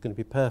saying it's going to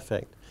be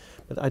perfect,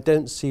 but I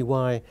don't see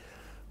why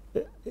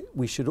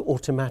we should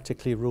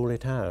automatically rule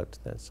it out.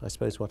 That's, I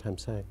suppose, what I'm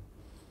saying.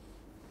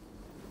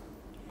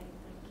 Okay,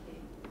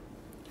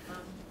 thank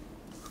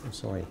you. I'm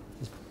sorry.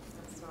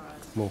 That's all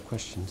right. More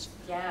questions?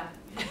 Yeah.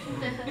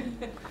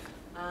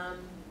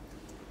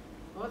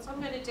 What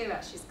I'm going to do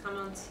actually is come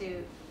on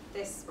to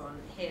this one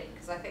here,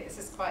 because I think this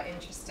is quite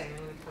interesting. I'm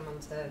going to come on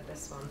to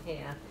this one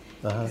here,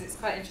 because it's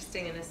quite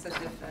interesting in a sort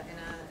of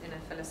in a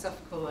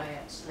philosophical way,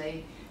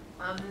 actually.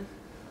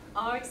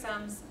 Are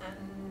exams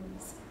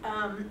and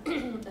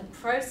a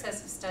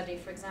process of study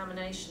for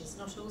examinations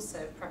not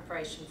also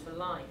preparation for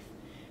life?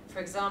 For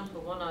example,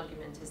 one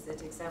argument is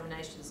that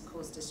examinations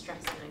cause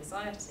distress and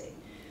anxiety,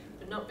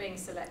 but not being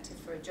selected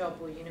for a job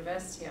or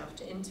university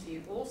after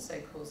interview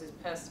also causes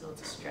personal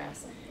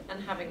distress,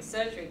 and having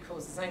surgery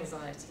causes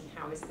anxiety.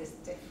 How is this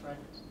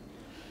different?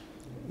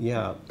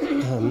 Yeah,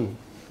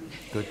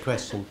 good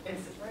question.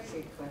 It's a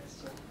very good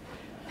question.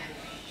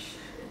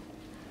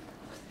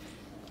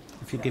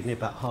 If you give me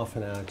about half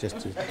an hour just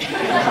to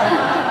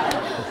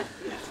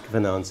give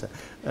an answer.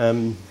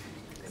 This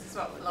is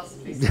what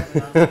philosophy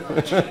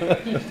seminars are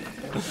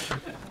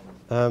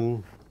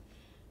like.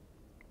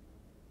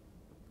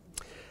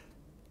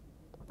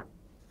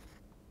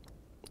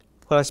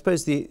 Well, I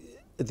suppose the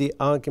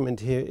argument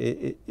here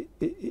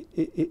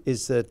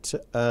is that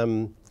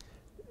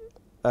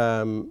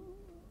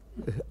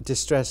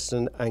distress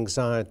and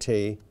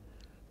anxiety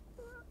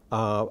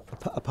are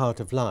a part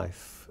of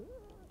life,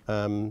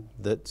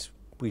 that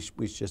we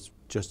just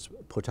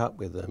put up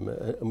with them,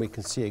 and we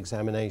can see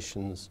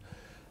examinations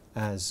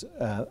as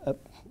a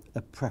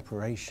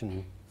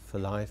preparation for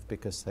life,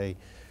 because they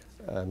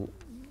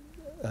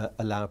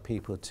allow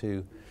people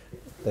to,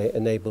 they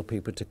enable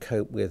people to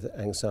cope with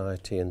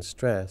anxiety and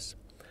stress.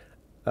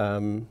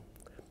 Well,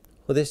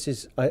 this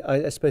is,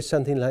 I suppose,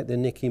 something like the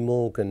Nicky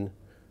Morgan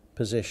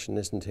position,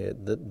 isn't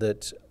it?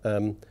 That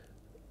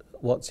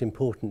what's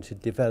important to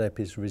develop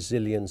is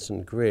resilience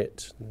and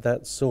grit.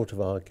 That sort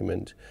of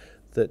argument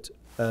that,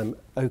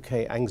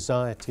 okay,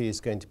 anxiety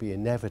is going to be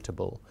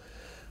inevitable,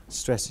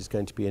 stress is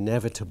going to be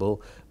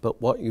inevitable,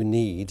 but what you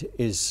need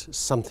is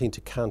something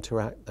to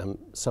counteract them,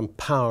 some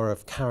power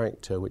of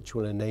character which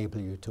will enable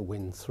you to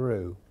win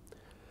through.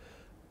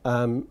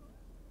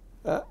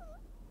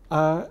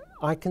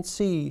 I can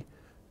see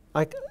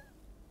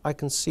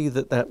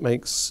that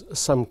makes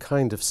some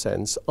kind of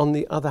sense. On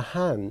the other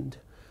hand,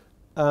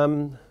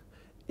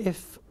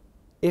 if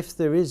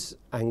there is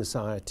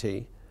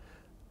anxiety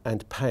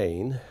and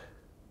pain,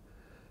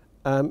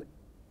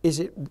 is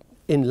it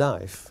in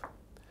life?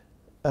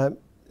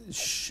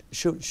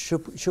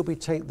 Should we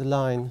take the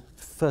line,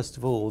 first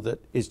of all, that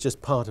it's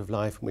just part of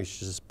life and we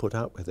should just put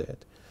up with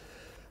it?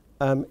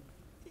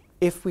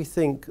 If we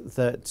think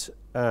that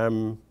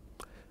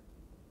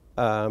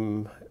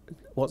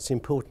what's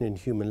important in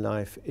human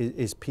life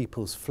is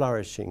people's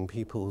flourishing,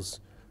 people's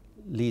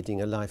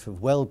leading a life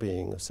of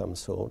well-being of some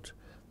sort,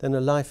 then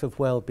a life of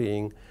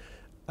well-being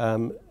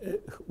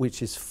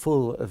which is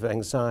full of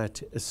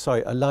anxiety,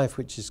 a life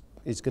which is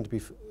going to be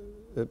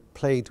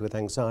plagued with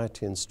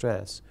anxiety and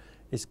stress,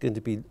 is going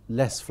to be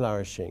less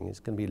flourishing, it's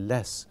going to be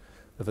less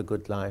of a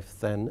good life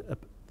than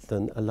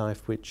a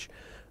life which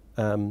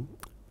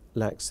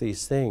lacks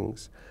these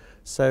things.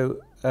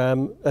 So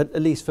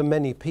at least for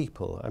many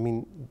people, I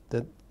mean,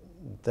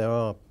 there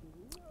are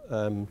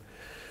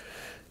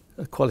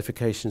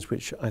qualifications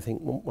which I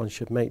think one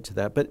should make to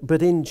that.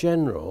 But in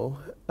general,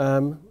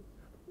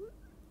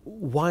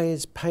 why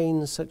is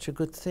pain such a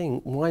good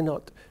thing? Why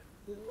not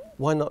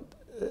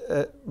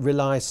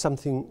rely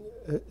something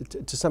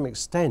to some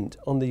extent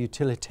on the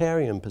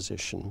utilitarian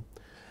position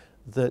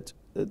that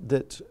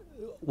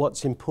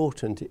what's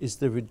important is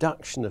the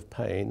reduction of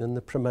pain and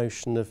the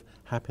promotion of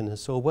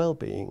happiness or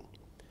well-being.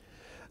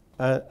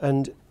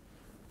 And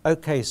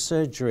okay,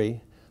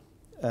 surgery,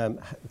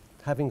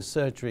 having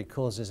surgery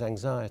causes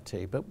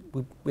anxiety, but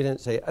we don't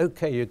say,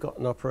 okay, you've got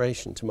an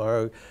operation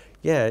tomorrow.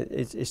 Yeah,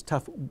 it's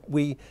tough.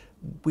 We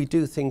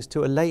do things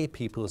to allay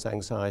people's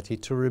anxiety,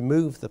 to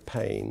remove the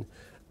pain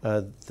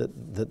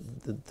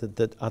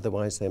that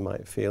otherwise they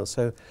might feel.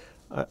 So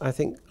I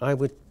think I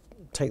would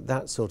take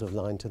that sort of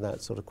line to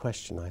that sort of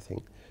question, I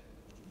think.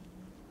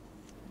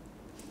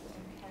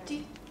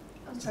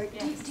 I'm sorry,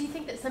 do you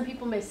think that some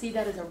people may see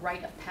that as a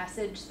rite of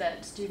passage,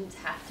 that students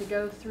have to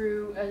go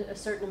through a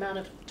certain amount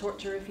of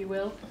torture, if you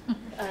will?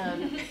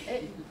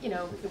 You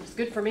know, it was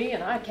good for me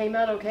and I came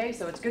out okay,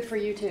 so it's good for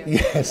you too.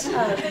 Yes,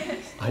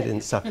 I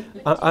didn't say.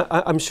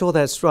 I'm sure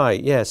that's right,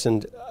 yes,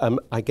 and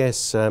I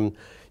guess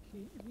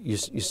you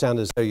sound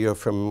as though you're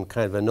from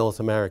kind of a North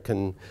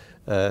American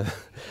part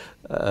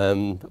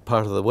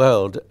of the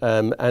world,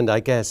 and I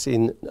guess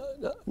in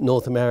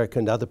North America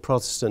and other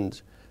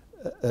Protestant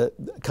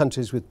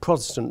countries with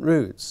Protestant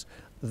roots,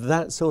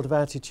 that sort of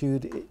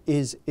attitude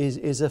is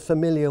a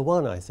familiar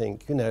one, I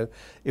think. You know,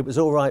 it was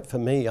all right for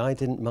me. I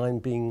didn't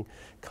mind being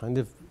kind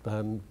of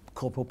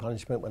corporal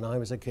punishment when I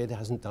was a kid. It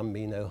hasn't done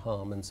me no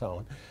harm, and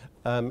so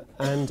on.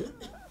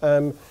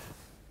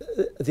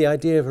 The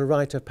idea of a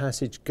rite of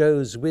passage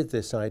goes with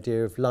this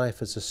idea of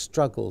life as a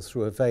struggle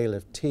through a veil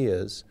of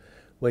tears,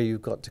 where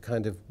you've got to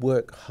kind of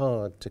work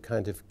hard to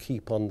kind of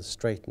keep on the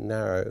straight and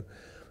narrow.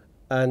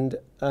 And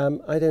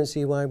I don't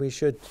see why we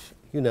should,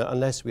 you know,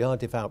 unless we are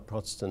devout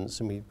Protestants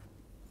and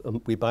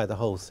we buy the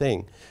whole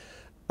thing,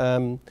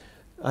 I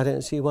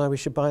don't see why we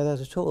should buy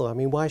that at all. I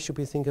mean, why should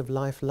we think of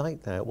life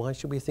like that? Why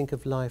should we think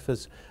of life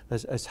as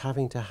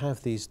having to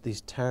have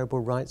these terrible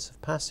rites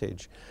of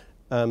passage?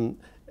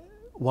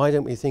 Why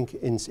don't we think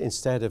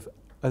instead of,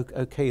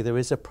 okay, there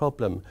is a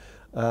problem.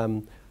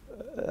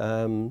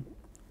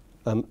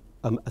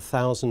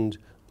 1,000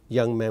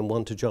 young men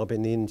want a job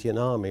in the Indian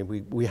Army.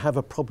 We have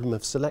a problem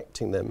of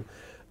selecting them.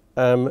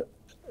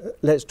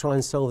 Let's try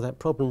and solve that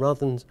problem rather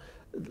than,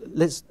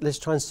 let's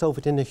try and solve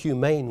it in a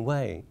humane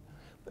way,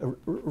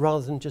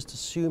 rather than just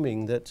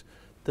assuming that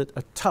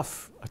a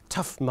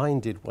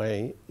tough-minded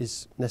way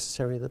is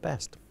necessarily the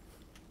best.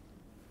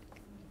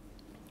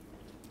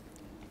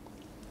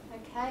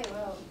 Okay,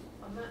 well,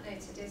 on that note,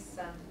 it is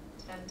 10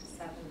 to 7,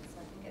 so I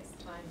think it's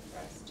time for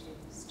us to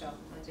stop.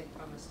 I did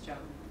promise John.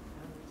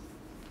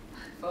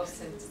 Force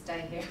him to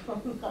stay here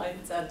online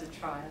under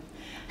trial.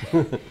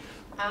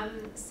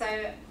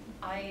 So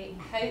I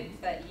hope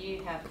that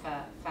you have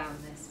found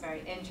this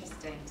very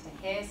interesting to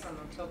hear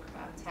someone talk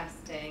about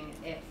testing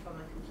it from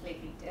a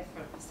completely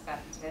different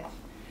perspective.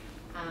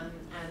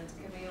 And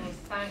can we all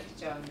thank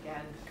John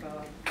again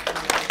for